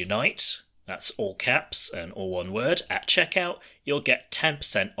Roosevalesunite, that's all caps and all one word, at checkout, you'll get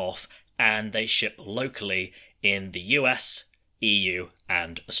 10% off and they ship locally in the US, EU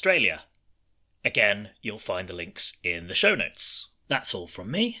and Australia. Again, you'll find the links in the show notes. That's all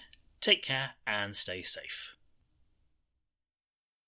from me. Take care and stay safe.